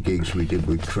only gigs we did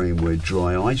with Cream where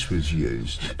dry ice was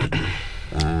used.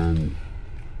 And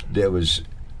there was,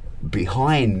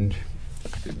 behind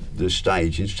the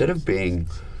stage, instead of being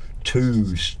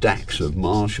 2 stacks of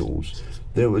marshals,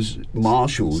 there was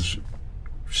marshals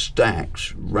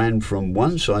stacks ran from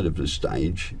one side of the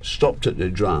stage, stopped at the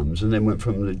drums, and then went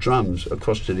from the drums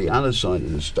across to the other side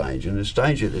of the stage. And the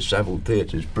stage at the Savile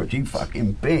Theatre is pretty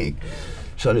fucking big.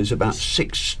 So there's about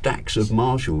 6 stacks of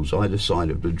marshals either side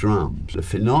of the drums. The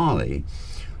finale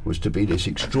was to be this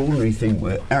extraordinary thing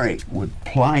where Eric would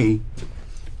play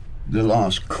the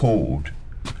last chord,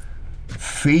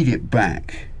 feed it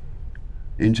back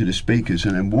into the speakers,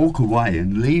 and then walk away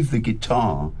and leave the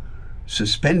guitar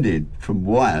suspended from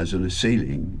wires on the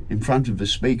ceiling in front of the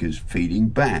speakers, feeding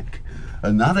back.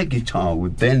 Another guitar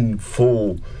would then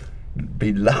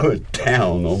be lowered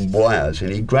down on wires,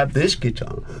 and he'd grab this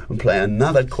guitar and play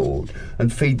another chord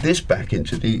and feed this back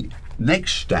into the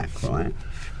next stack, right?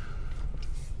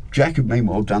 Jack had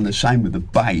meanwhile done the same with the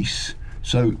bass.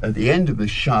 So at the end of the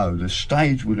show, the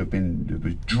stage would have been, there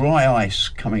was dry ice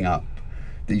coming up,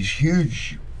 these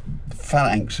huge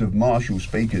phalanx of Marshall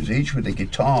speakers, each with a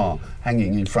guitar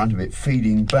hanging in front of it,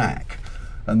 feeding back.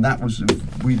 And that was,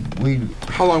 we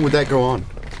How long would that go on?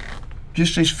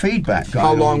 just this feedback going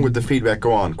How long on. would the feedback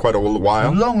go on? Quite a A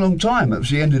while? long time. It was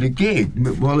the end of the gig.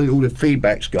 While all the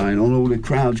feedback's going on, all the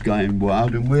crowd's going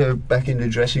wild, and we're back in the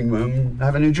dressing room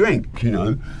having a drink, you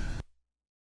know.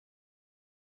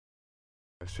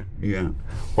 Yeah.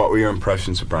 What were your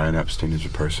impressions of Brian Epstein as a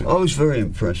person? I was very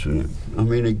impressed with him. I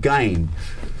mean, again,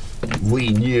 we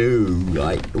knew,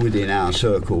 like, within our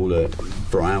circle that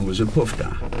Brian was a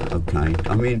puffer, okay?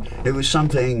 I mean, it was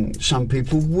something some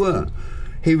people were.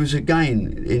 He was,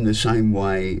 again, in the same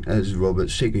way as Robert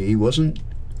Siggy. He wasn't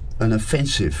an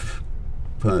offensive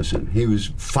person. He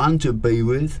was fun to be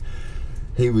with.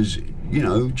 He was, you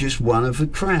know, just one of the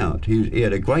crowd. He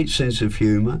had a great sense of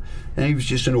humour, and he was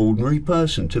just an ordinary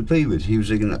person to be with. He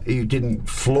didn't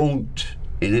flaunt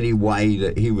in any way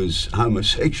that he was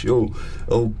homosexual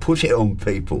or put it on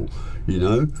people, you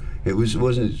know. It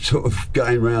wasn't sort of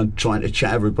going around trying to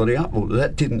chat everybody up. Well,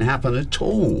 that didn't happen at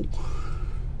all,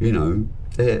 you know.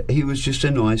 He was just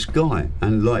a nice guy,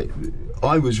 and like,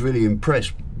 I was really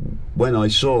impressed when I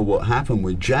saw what happened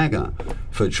with Jagger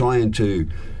for trying to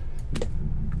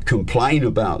complain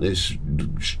about this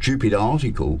stupid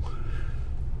article.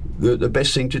 The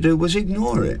best thing to do was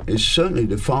ignore it. It's certainly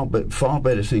the far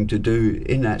better thing to do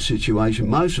in that situation.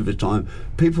 Most of the time,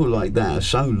 people like that are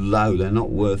so low, they're not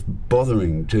worth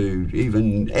bothering to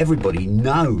even. Everybody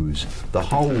knows, the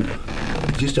whole,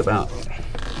 just about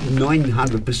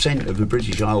 900% of the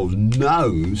British Isles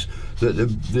knows that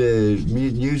the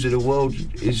news of the world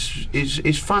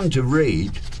is fun to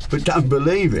read, but don't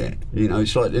believe it. You know,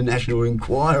 it's like the National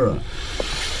Enquirer.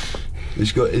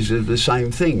 It's the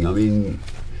same thing. I mean,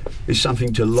 it's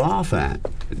something to laugh at.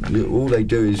 All they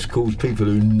do is cause people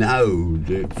who know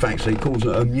the facts, they cause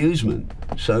it amusement.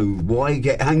 So why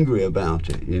get angry about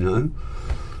it, you know?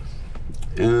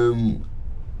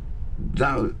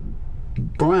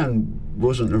 Brian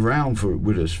wasn't around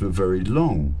with us for very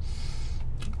long.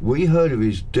 We heard of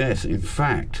his death, in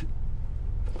fact,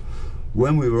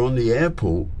 when we were on the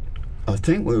airport. I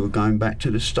think we were going back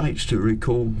to the States to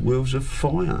record Wheels of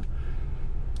Fire.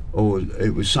 Or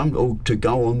it was or to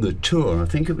go on the tour. I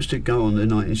think it was to go on the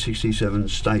 1967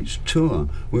 States tour.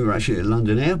 We were actually at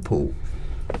London Airport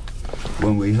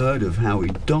when we heard of how he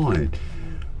died.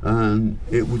 And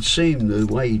it would seem the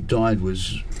way he died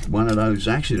was one of those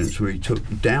accidents where he took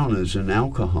downers and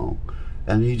alcohol,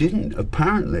 and he didn't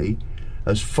apparently,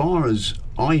 as far as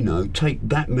I know, take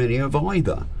that many of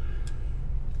either.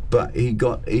 But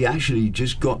he actually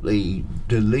just got the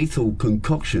lethal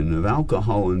concoction of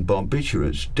alcohol and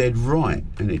barbiturates dead right,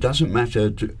 and it doesn't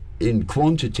matter in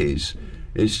quantities.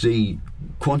 It's the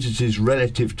quantities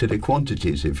relative to the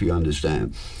quantities, if you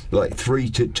understand. Like 3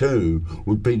 to 2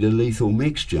 would be the lethal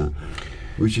mixture,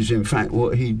 which is in fact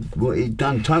what he'd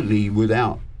done totally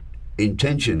without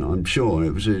intention, I'm sure.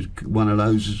 It was one of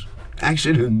those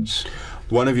accidents.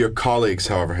 One of your colleagues,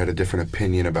 however, had a different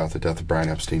opinion about the death of Brian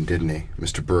Epstein, didn't he?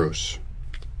 Mr. Bruce.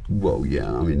 Well,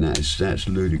 yeah, I mean, that's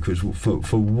ludicrous.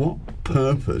 For what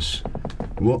purpose?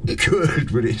 What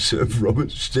good would it serve Robert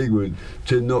Stigwood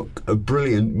to knock a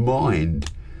brilliant mind,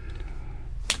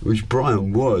 which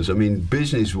Brian was, I mean,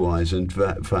 business-wise and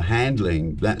for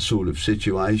handling that sort of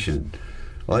situation?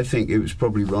 I think it was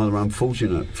probably rather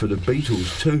unfortunate for the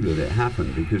Beatles too that it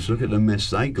happened, because look at the mess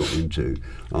they got into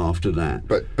after that.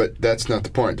 But that's not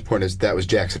the point. The point is that was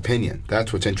Jack's opinion.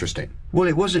 That's what's interesting. Well,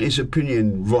 it wasn't his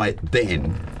opinion right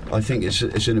then. I think it's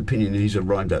an opinion he's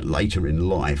arrived at later in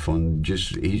life. On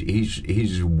just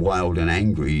he's a wild and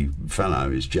angry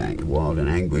fellow, is Jack. Wild and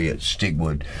angry at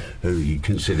Stigwood, who he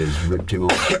considers ripped him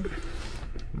off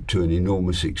to an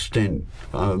enormous extent.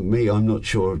 I'm not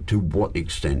sure to what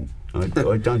extent. I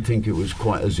don't think it was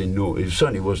quite as enormous. It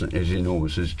certainly wasn't as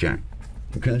enormous as Jack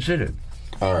considered.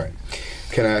 All right.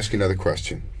 Can I ask you another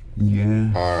question?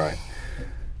 Yeah. All right.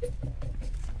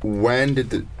 When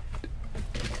did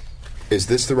is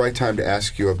this the right time to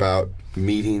ask you about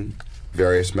meeting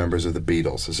various members of the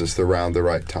Beatles? Is this around the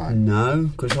right time?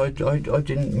 No, because I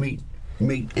didn't meet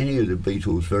any of the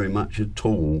Beatles very much at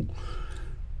all.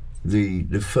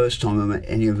 The first time I met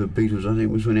any of the Beatles, I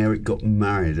think, was when Eric got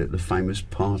married at the famous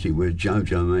party where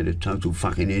Jojo made a total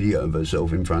fucking idiot of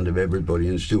herself in front of everybody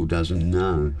and still doesn't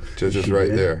know. Jojo's right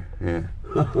there. Yeah.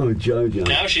 Oh, Jojo.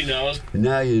 Now she knows.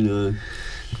 Now you know.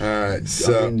 All right.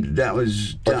 So I mean, that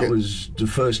was the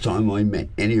first time I met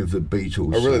any of the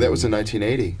Beatles. Oh, really? That was in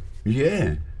 1980.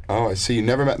 Yeah. Oh, I see. You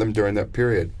never met them during that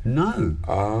period. No.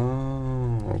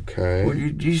 Oh, okay. Well,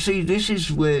 you see, this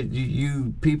is where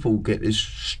you people get this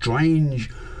strange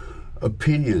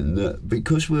opinion that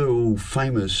because we're all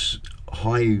famous,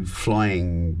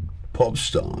 high-flying pop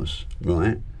stars,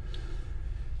 right,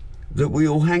 that we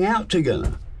all hang out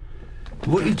together.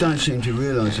 What you don't seem to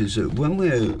realise is that when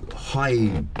we're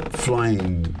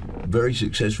high-flying, very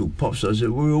successful pop stars,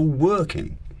 that we're all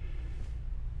working.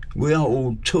 We are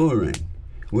all touring.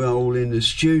 We're all in the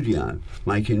studio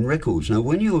making records. Now,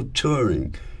 when you're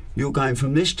touring, you're going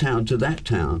from this town to that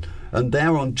town, and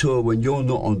they're on tour when you're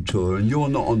not on tour, and you're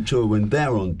not on tour when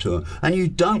they're on tour, and you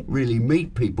don't really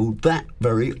meet people that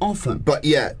very often. But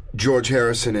yet, George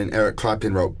Harrison and Eric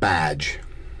Clapton wrote Badge.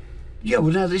 Yeah,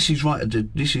 well, now this is right.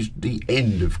 This is the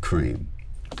end of Cream.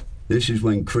 This is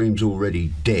when Cream's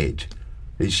already dead.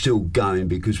 It's still going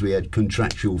because we had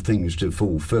contractual things to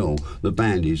fulfil. The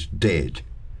band is dead.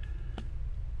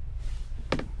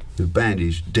 The band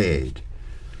is dead,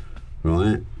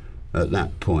 right, at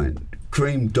that point.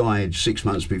 Cream died 6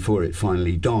 months before it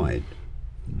finally died.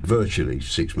 Virtually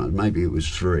 6 months, maybe it was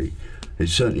 3.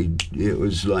 It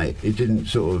was like, it didn't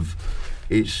sort of,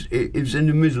 it was in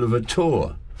the middle of a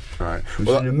tour. Right. It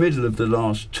was in the middle of the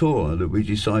last tour that we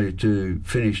decided to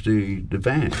finish the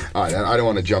band. All right, I don't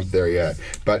want to jump there yet,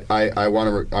 but I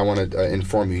want to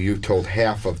inform you. You told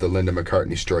half of the Linda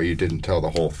McCartney story. You didn't tell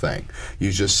the whole thing.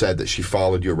 You just said that she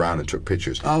followed you around and took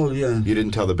pictures. Oh yeah. You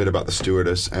didn't tell the bit about the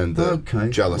stewardess and the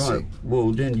jealousy. Right.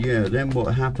 Well then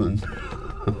what happened?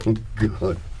 Oh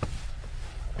God.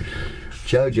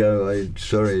 Jojo, I'm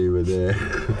sorry you were there.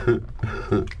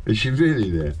 Is she really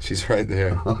there? She's right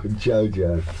there. Oh,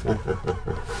 Jojo.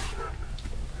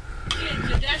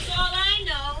 That's all I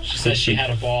know. She says she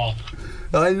had a ball.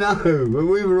 I know, but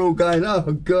we were all going, oh,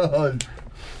 God.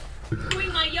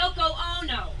 Doing my Yoko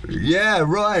Ono. Yeah,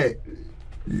 right.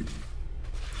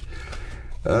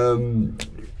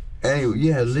 Anyway,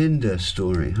 yeah, Linda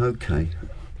story. Okay.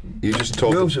 You just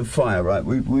told Wheels of Fire, right?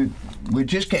 We're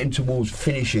just getting towards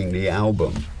finishing the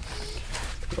album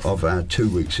of our 2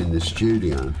 weeks in the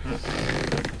studio.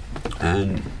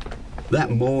 And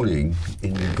that morning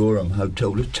in the Gorham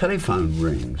Hotel, the telephone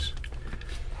rings.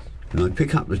 And I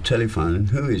pick up the telephone, and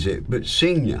who is it but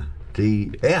Signa,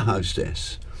 the air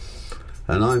hostess.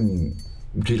 And I'm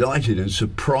delighted and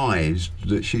surprised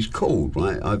that she's called,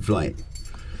 right? I've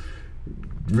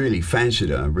really fancied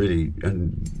her,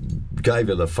 and gave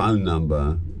her the phone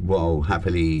number while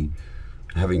happily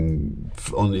having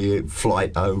on the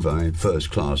flight over in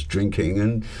first class drinking,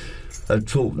 and had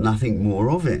thought nothing more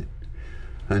of it.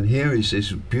 And here is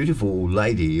this beautiful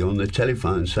lady on the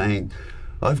telephone saying,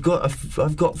 I've got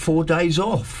 4 days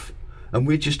off, and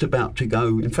we're just about to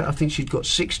go. In fact, I think she'd got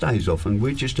 6 days off, and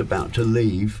we're just about to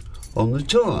leave on the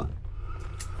tour.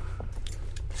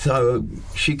 So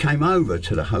she came over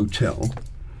to the hotel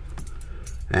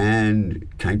and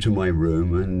came to my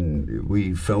room, and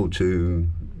we fell to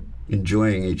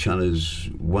enjoying each other's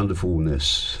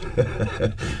wonderfulness.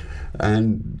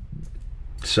 And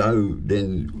so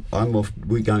then I'm off.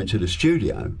 We're going to the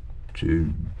studio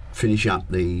to finish up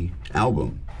the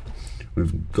album.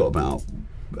 We've got about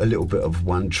a little bit of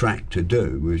one track to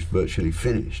do. We're virtually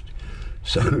finished.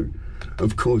 So,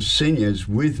 of course, Signa's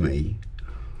with me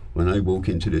when I walk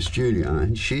into the studio,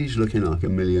 and she's looking like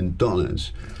 $1 million.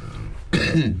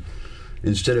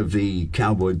 Instead of the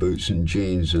cowboy boots and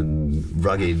jeans and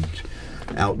rugged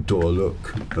outdoor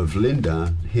look of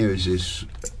Linda, here is this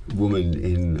woman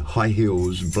in high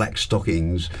heels, black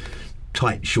stockings,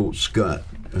 tight short skirt,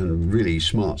 and a really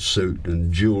smart suit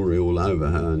and jewellery all over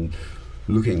her, and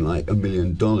looking like $1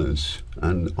 million.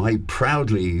 And I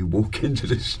proudly walk into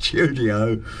the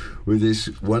studio with this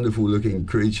wonderful looking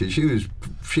creature. She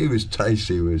was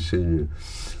tasty, was senior,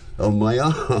 on my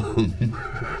arm.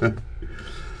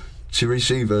 To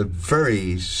receive a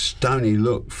very stony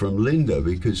look from Linda,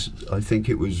 because I think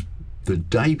it was the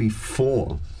day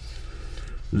before.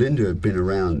 Linda had been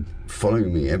around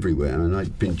following me everywhere, and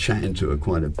I'd been chatting to her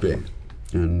quite a bit.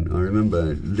 And I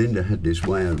remember Linda had this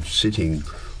way of sitting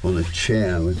on a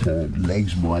chair with her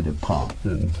legs wide apart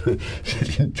and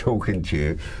sitting talking to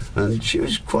you. And she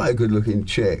was quite a good-looking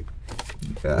chick.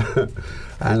 And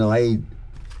I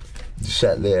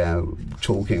sat there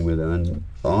talking with her and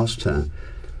asked her,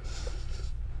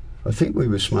 I think we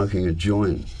were smoking a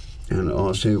joint, and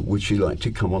asked her, would she like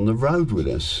to come on the road with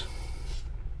us?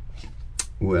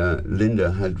 Where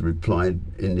Linda had replied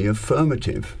in the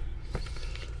affirmative.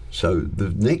 So the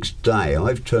next day,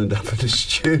 I've turned up at the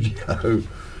studio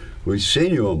with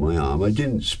Senior on my arm. I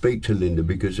didn't speak to Linda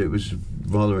because it was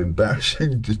rather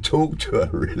embarrassing to talk to her,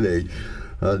 really.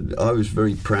 I was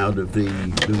very proud of the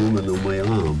woman on my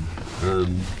arm.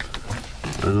 And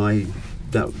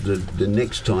the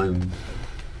next time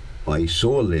I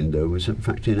saw Linda was in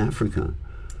fact in Africa.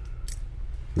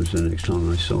 It was the next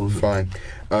time I saw her. Fine.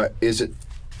 Is it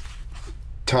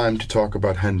time to talk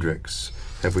about Hendrix?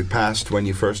 Have we passed when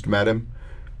you first met him?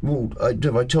 Well,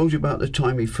 have I told you about the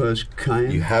time he first came?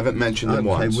 You haven't mentioned him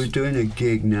once. We're doing a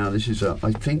gig now. This is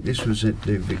I think this was at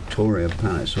the Victoria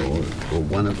Palace or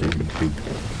one of the big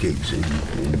gigs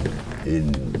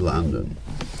in London.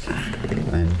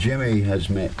 And Jimmy has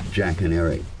met Jack and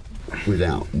Eric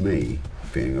without me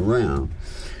being around.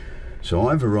 So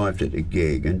I've arrived at the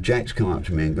gig, and Jack's come up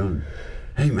to me and gone,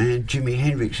 "Hey man, Jimi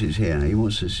Hendrix is here. He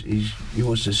wants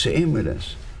to sit in with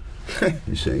us."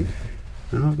 You see,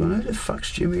 and I've gone, "Who the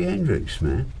fuck's Jimi Hendrix,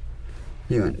 man?"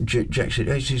 Jack said,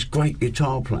 "He's this great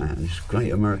guitar player, this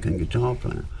great American guitar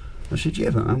player." I said,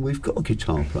 "Yeah, but man, we've got a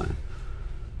guitar player.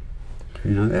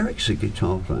 You know, Eric's a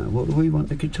guitar player. What do we want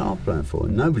the guitar player for?"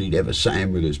 And nobody'd ever sat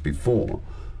in with us before.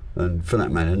 And for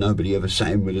that matter, nobody ever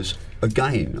sat in with us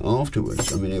again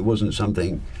afterwards. I mean, it wasn't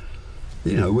something,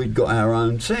 you know, we'd got our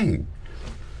own thing.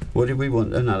 What did we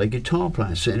want another guitar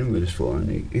player sitting in with us for?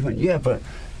 And he went, "Yeah, but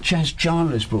Chas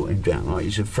Chandler's brought him down, right?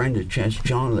 He's a friend of Chas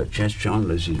Chandler. Chas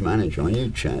Chandler's his manager. I knew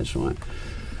Chas, right?"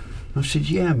 I said,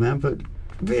 "Yeah, man, but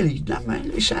really, no,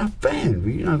 man, it's our band.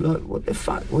 You know, like, what the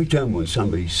fuck? We don't want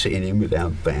somebody sitting in with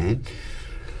our band."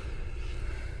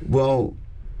 Well,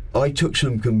 I took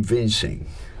some convincing.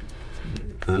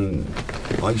 And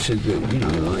I said that, you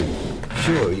know, like,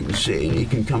 sure, he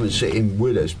can come and sit in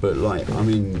with us, but, like, I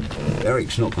mean,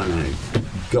 Eric's not going to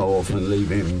go off and leave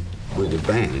him with the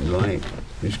band, like,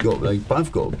 they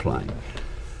both got to play.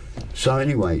 So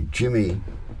anyway, Jimmy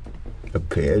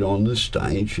appeared on the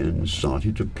stage and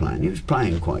started to play, and he was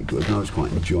playing quite good, and I was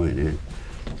quite enjoying it.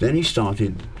 Then he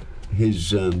started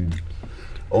his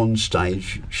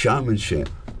on-stage showmanship.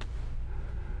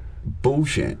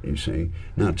 Bullshit, you see.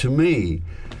 Now, to me,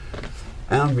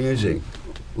 our music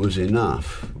was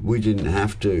enough. We didn't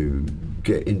have to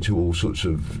get into all sorts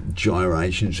of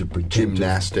gyrations of pretend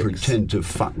to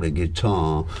fuck the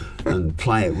guitar and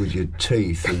play it with your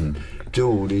teeth and do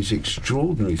all these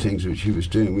extraordinary things which he was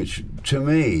doing, which, to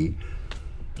me,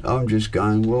 I'm just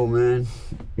going, well, man,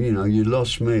 you know, you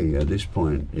lost me at this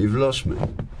point. You've lost me.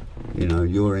 You know,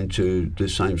 you're into the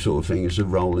same sort of thing as the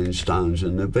Rolling Stones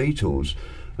and the Beatles.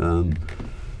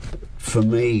 For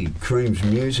me, Cream's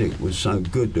music was so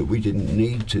good that we didn't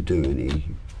need to do any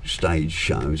stage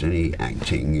shows, any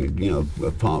acting, you know,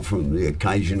 apart from the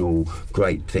occasional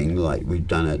great thing like we'd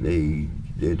done at the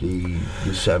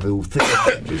Savile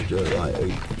Theatre, just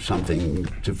like something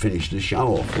to finish the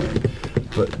show off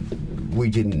with. But we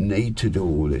didn't need to do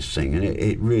all this thing, and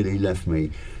it really left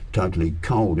me totally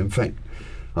cold. In fact,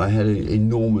 I had an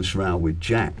enormous row with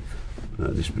Jack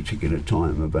at this particular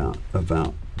time about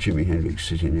Jimi Hendrix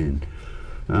sitting in.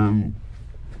 And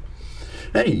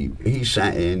he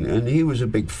sat in, and he was a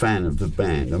big fan of the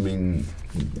band. I mean,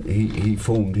 he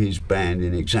formed his band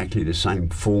in exactly the same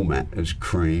format as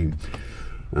Cream.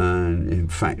 And in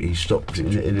fact, he stopped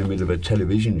in the middle of a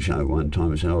television show one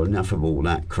time and said, "Oh, enough of all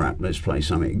that crap, let's play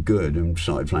something good," and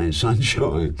started playing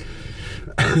Sunshine.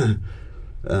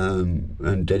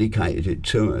 And dedicated it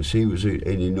to us. He was an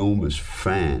enormous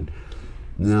fan.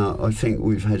 Now, I think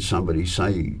we've had somebody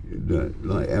say that,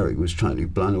 like, Eric was totally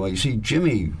blown away. You see,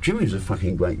 Jimmy's a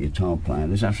fucking great guitar player.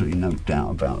 There's absolutely no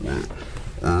doubt about that.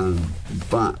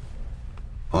 But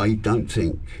I don't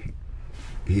think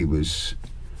he was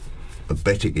a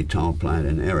better guitar player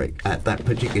than Eric at that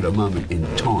particular moment in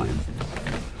time.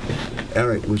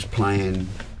 Eric was playing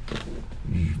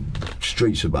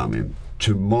streets above him,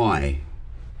 to my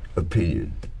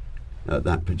opinion, at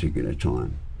that particular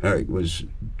time. Eric was,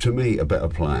 to me, a better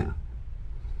player.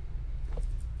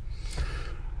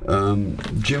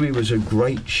 Jimmy was a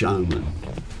great showman,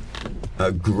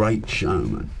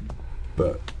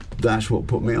 but that's what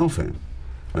put me off him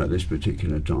at this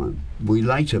particular time. We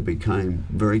later became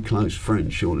very close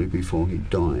friends shortly before he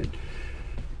died.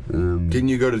 Didn't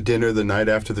you go to dinner the night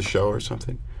after the show or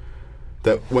something?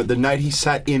 The night he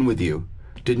sat in with you,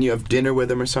 didn't you have dinner with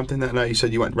him or something that night? You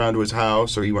said you went round to his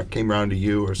house, or he came round to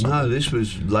you or something? No, this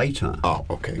was later. Oh,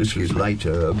 okay. This was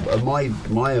later.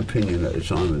 My opinion at the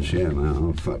time was, yeah,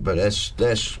 man, but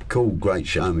that's cool, great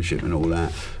showmanship and all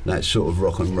that. That's sort of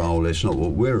rock and roll. That's not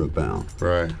what we're about.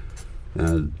 Right.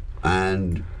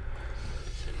 And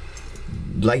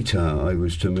later I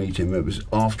was to meet him. It was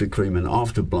after Cream and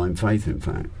after Blind Faith, in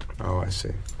fact. Oh, I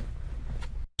see.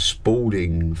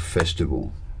 Spalding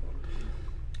Festival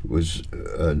was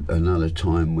another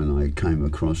time when I came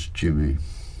across Jimmy.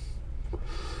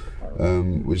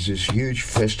 Was this huge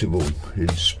festival in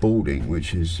Spalding,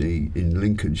 which is in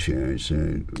Lincolnshire. It's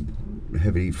a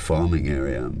heavy farming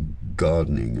area,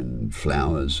 gardening and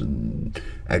flowers and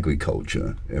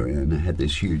agriculture area, and they had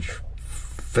this huge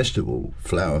festival,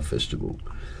 flower festival.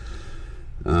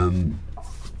 And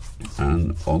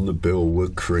on the bill were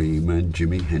Cream and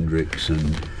Jimi Hendrix,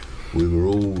 and we were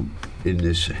all in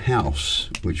this house,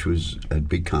 which had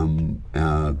become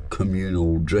our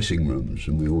communal dressing rooms,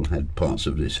 and we all had parts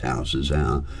of this house as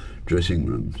our dressing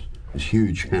rooms. This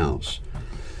huge house.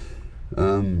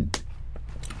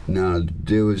 Now,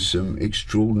 there was some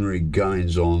extraordinary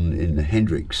goings on in the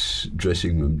Hendrix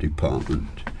dressing room department,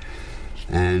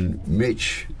 and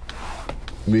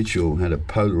Mitchell had a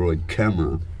Polaroid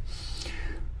camera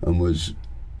and was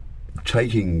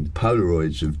taking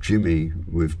Polaroids of Jimmy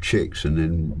with chicks and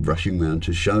then rushing around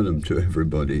to show them to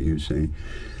everybody, you see.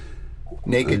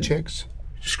 Naked chicks?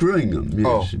 Screwing them, yes.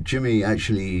 Oh. Jimmy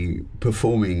actually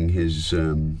performing his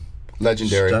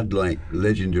legendary stud-like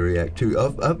legendary activity,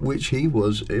 of which he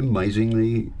was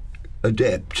amazingly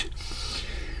adept.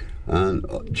 And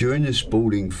during the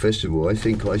Spalding Festival, I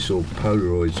think I saw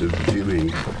Polaroids of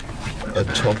Jimmy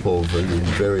atop of and in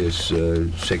various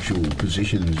sexual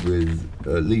positions with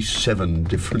at least 7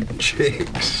 different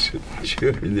chicks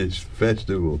during this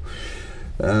festival.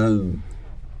 And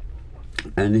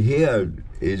here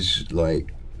is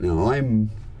like, now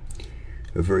I'm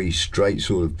a very straight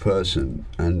sort of person,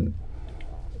 and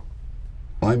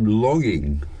I'm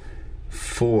longing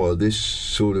for this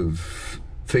sort of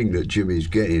thing that Jimmy's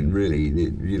getting, really,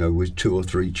 you know, with 2 or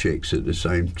 3 chicks at the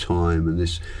same time, and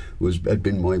this had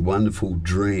been my wonderful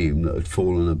dream that had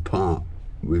fallen apart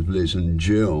with Liz and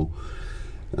Jill,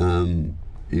 you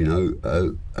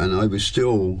know, and I was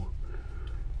still,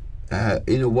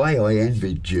 in a way, I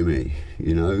envied Jimmy,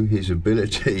 you know, his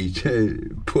ability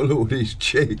to pull all these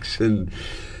chicks, and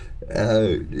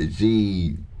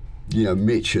you know,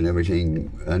 Mitch and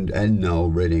everything, and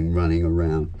Noel Redding running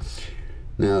around.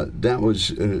 Now, that was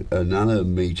another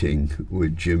meeting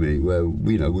with Jimmy where,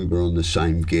 you know, we were on the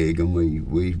same gig, and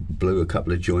we blew a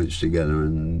couple of joints together,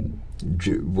 and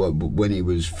when he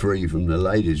was free from the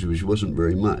ladies, which wasn't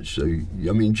very much. So,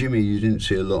 I mean, Jimmy you didn't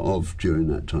see a lot of during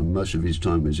that time. Most of his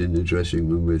time was in the dressing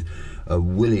room with a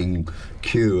willing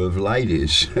queue of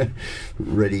ladies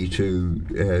ready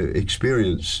to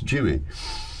experience Jimmy.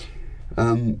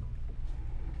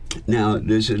 Now,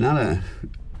 there's another...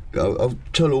 I'll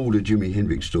tell all the Jimi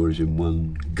Hendrix stories in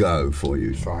one go for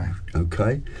you. Fine.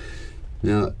 Okay?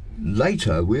 Now,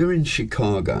 later, we're in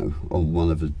Chicago on one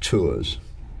of the tours.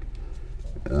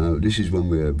 This is when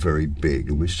we're very big,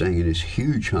 and we're staying in this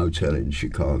huge hotel in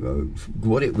Chicago.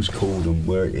 What it was called and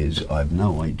where it is, I have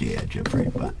no idea, Geoffrey,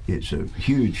 but it's a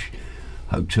huge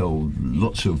hotel,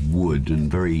 lots of wood, and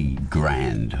very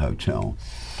grand hotel.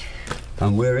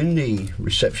 And we're in the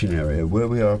reception area where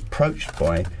we are approached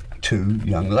by 2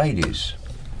 young ladies.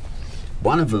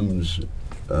 One of them's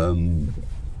can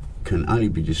only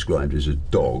be described as a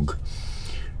dog.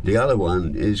 The other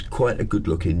one is quite a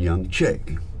good-looking young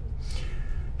chick.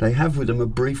 They have with them a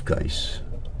briefcase,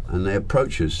 and they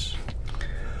approach us.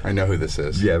 I know who this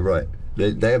is. Yeah, right.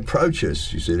 They approach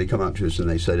us, you see, they come up to us and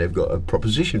they say they've got a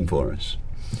proposition for us.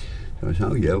 So I say,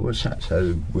 oh yeah, what's that?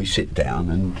 So we sit down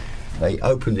and they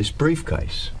open this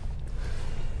briefcase.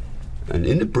 And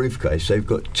in the briefcase, they've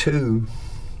got 2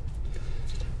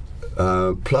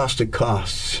 plaster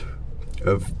casts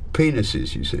of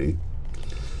penises, you see.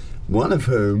 one of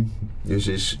whom is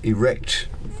this erect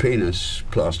penis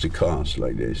plaster cast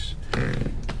like this,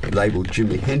 labelled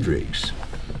Jimi Hendrix.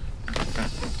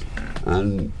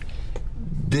 And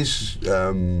this,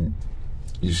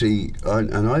 you see,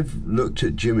 and I've looked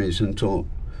at Jimmy's and thought,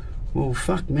 well,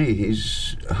 fuck me,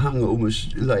 he's hung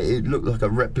almost, like, it looked like a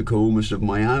replica almost of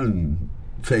my own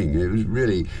thing. It was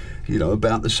really, you know,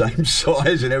 about the same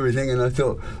size and everything, and I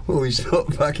thought, well, he's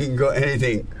not fucking got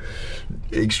anything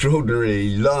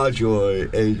extraordinarily large or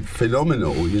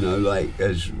phenomenal, you know, like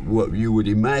as what you would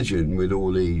imagine with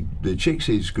all the chicks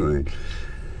he's screwing.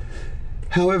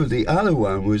 However, the other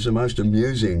one was the most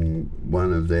amusing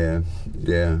one of their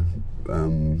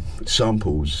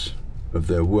samples of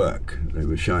their work they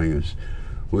were showing us,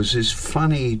 was this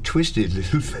funny, twisted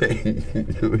little thing,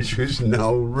 which was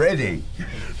Noel Redding,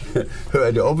 who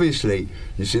had obviously,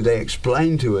 you see, they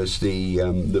explained to us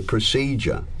the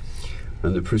procedure,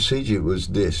 and the procedure was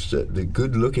this, that the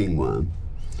good-looking one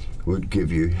would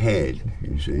give you head,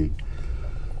 you see,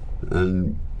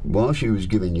 and while she was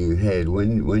giving you head,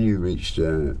 when you reached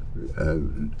a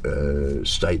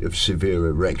state of severe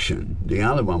erection, the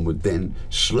other one would then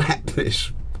slap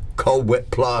this cold wet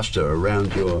plaster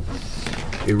around your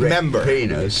erect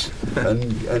penis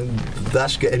and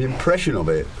thus get an impression of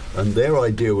it. And their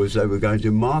idea was they were going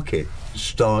to market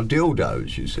star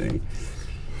dildos, you see.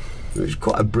 It was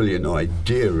quite a brilliant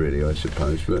idea, really, I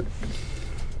suppose, but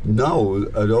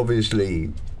Noel had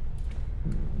obviously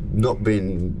not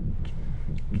been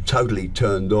totally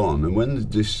turned on, and when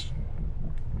this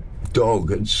dog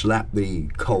had slapped the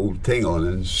cold thing on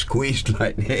and squeezed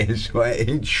like this, right,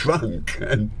 it shrunk,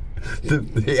 and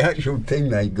the actual thing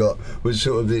they got was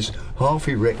sort of this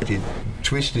half-erected,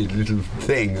 twisted little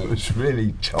thing that was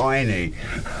really tiny.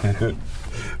 It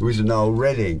was an old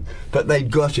Redding, but they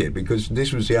got it because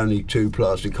this was the only 2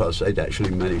 plaster casts they'd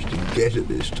actually managed to get at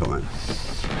this time.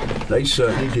 They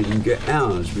certainly didn't get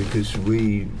ours because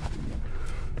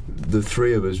the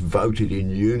 3 of us voted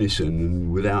in unison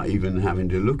and without even having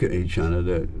to look at each other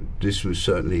that this was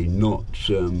certainly not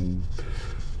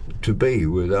to be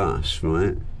with us,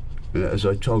 right? As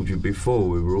I told you before,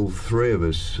 we were all 3 of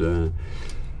us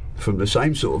from the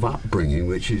same sort of upbringing,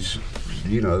 which is,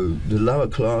 you know, the lower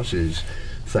classes,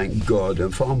 thank God, are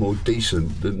far more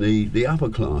decent than the upper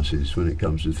classes when it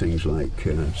comes to things like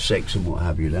sex and what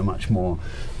have you. They're much more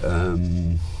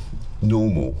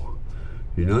normal,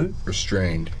 you know?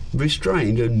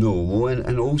 Restrained and normal,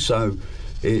 and also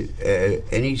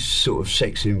any sort of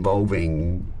sex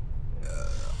involving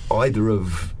either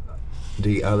of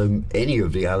any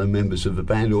of the other members of the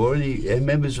band or any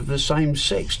members of the same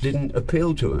sex didn't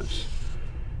appeal to us,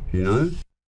 you know?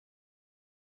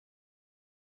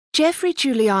 Geoffrey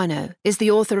Giuliano is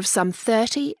the author of some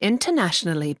 30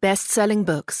 internationally best-selling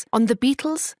books on the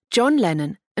Beatles, John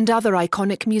Lennon, and other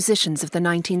iconic musicians of the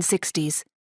 1960s.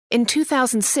 In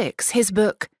 2006, his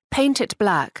book, Paint It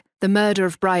Black, The Murder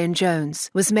of Brian Jones,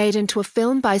 was made into a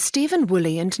film by Stephen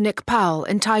Woolley and Nick Powell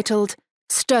entitled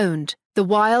Stoned, The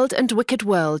Wild and Wicked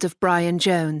World of Brian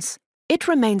Jones. It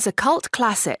remains a cult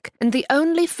classic and the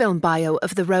only film bio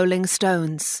of the Rolling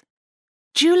Stones.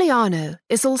 Giuliano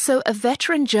is also a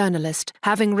veteran journalist,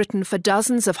 having written for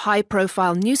dozens of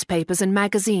high-profile newspapers and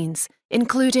magazines,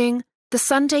 including The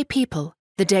Sunday People,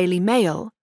 The Daily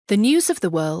Mail, The News of the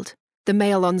World, The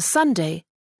Mail on Sunday,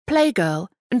 Playgirl,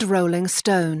 and Rolling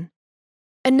Stone.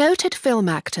 A noted film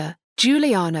actor,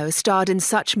 Giuliano starred in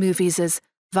such movies as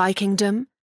Vikingdom,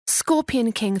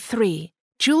 Scorpion King 3,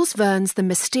 Jules Verne's The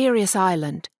Mysterious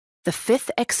Island, The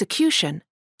Fifth Execution,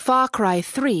 Far Cry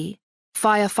 3,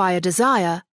 Fire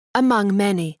Desire, among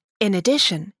many. In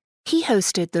addition, he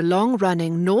hosted the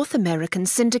long-running North American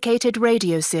syndicated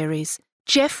radio series,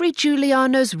 Geoffrey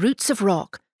Giuliano's Roots of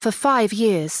Rock, for 5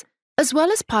 years, as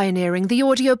well as pioneering the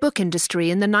audiobook industry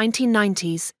in the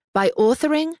 1990s by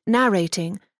authoring,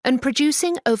 narrating, and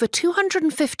producing over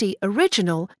 250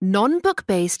 original,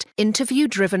 non-book-based,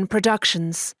 interview-driven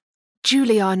productions.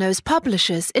 Giuliano's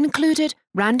publishers included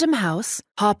Random House,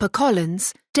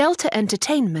 HarperCollins, Delta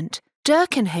Entertainment,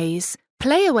 Durkin Hayes,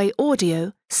 Playaway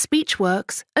Audio,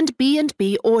 Speechworks, and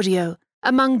B&B Audio,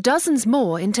 among dozens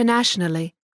more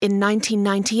internationally. In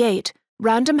 1998,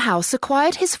 Random House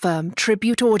acquired his firm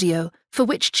Tribute Audio, for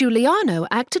which Giuliano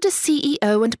acted as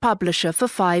CEO and publisher for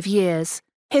 5 years.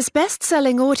 His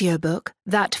best-selling audiobook,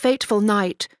 That Fateful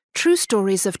Night, True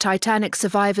Stories of Titanic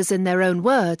Survivors in Their Own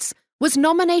Words, was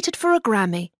nominated for a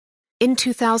Grammy. In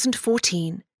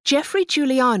 2014, Geoffrey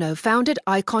Giuliano founded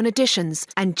Icon Editions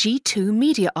and G2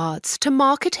 Media Arts to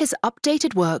market his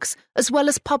updated works as well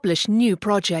as publish new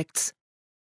projects.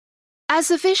 As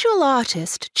a visual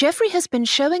artist, Geoffrey has been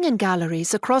showing in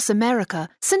galleries across America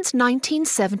since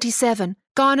 1977,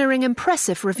 garnering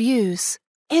impressive reviews.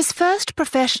 His first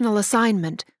professional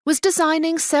assignment was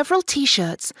designing several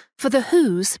T-shirts for The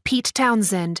Who's Pete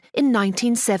Townsend in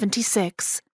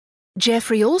 1976.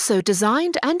 Geoffrey also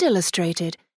designed and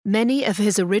illustrated many of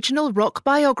his original rock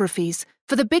biographies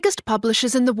for the biggest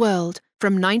publishers in the world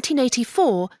from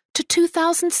 1984 to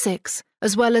 2006,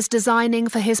 as well as designing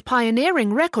for his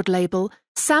pioneering record label,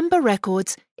 Samba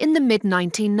Records, in the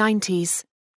mid-1990s.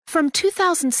 From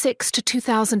 2006 to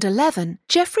 2011,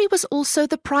 Geoffrey was also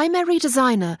the primary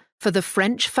designer for the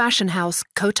French fashion house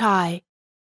Cotai.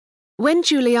 When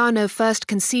Giuliano first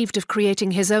conceived of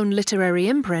creating his own literary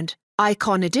imprint,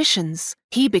 Icon Editions,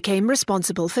 he became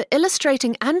responsible for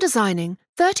illustrating and designing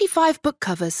 35 book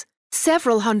covers,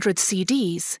 several hundred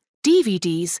CDs,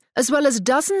 DVDs, as well as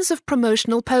dozens of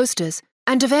promotional posters,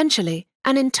 and eventually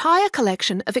an entire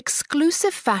collection of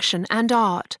exclusive fashion and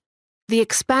art. The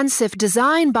expansive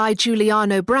Design by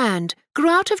Giuliano brand grew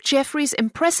out of Geoffrey's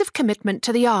impressive commitment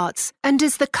to the arts and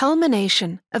is the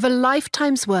culmination of a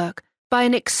lifetime's work by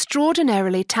an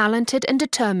extraordinarily talented and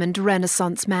determined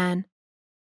Renaissance man.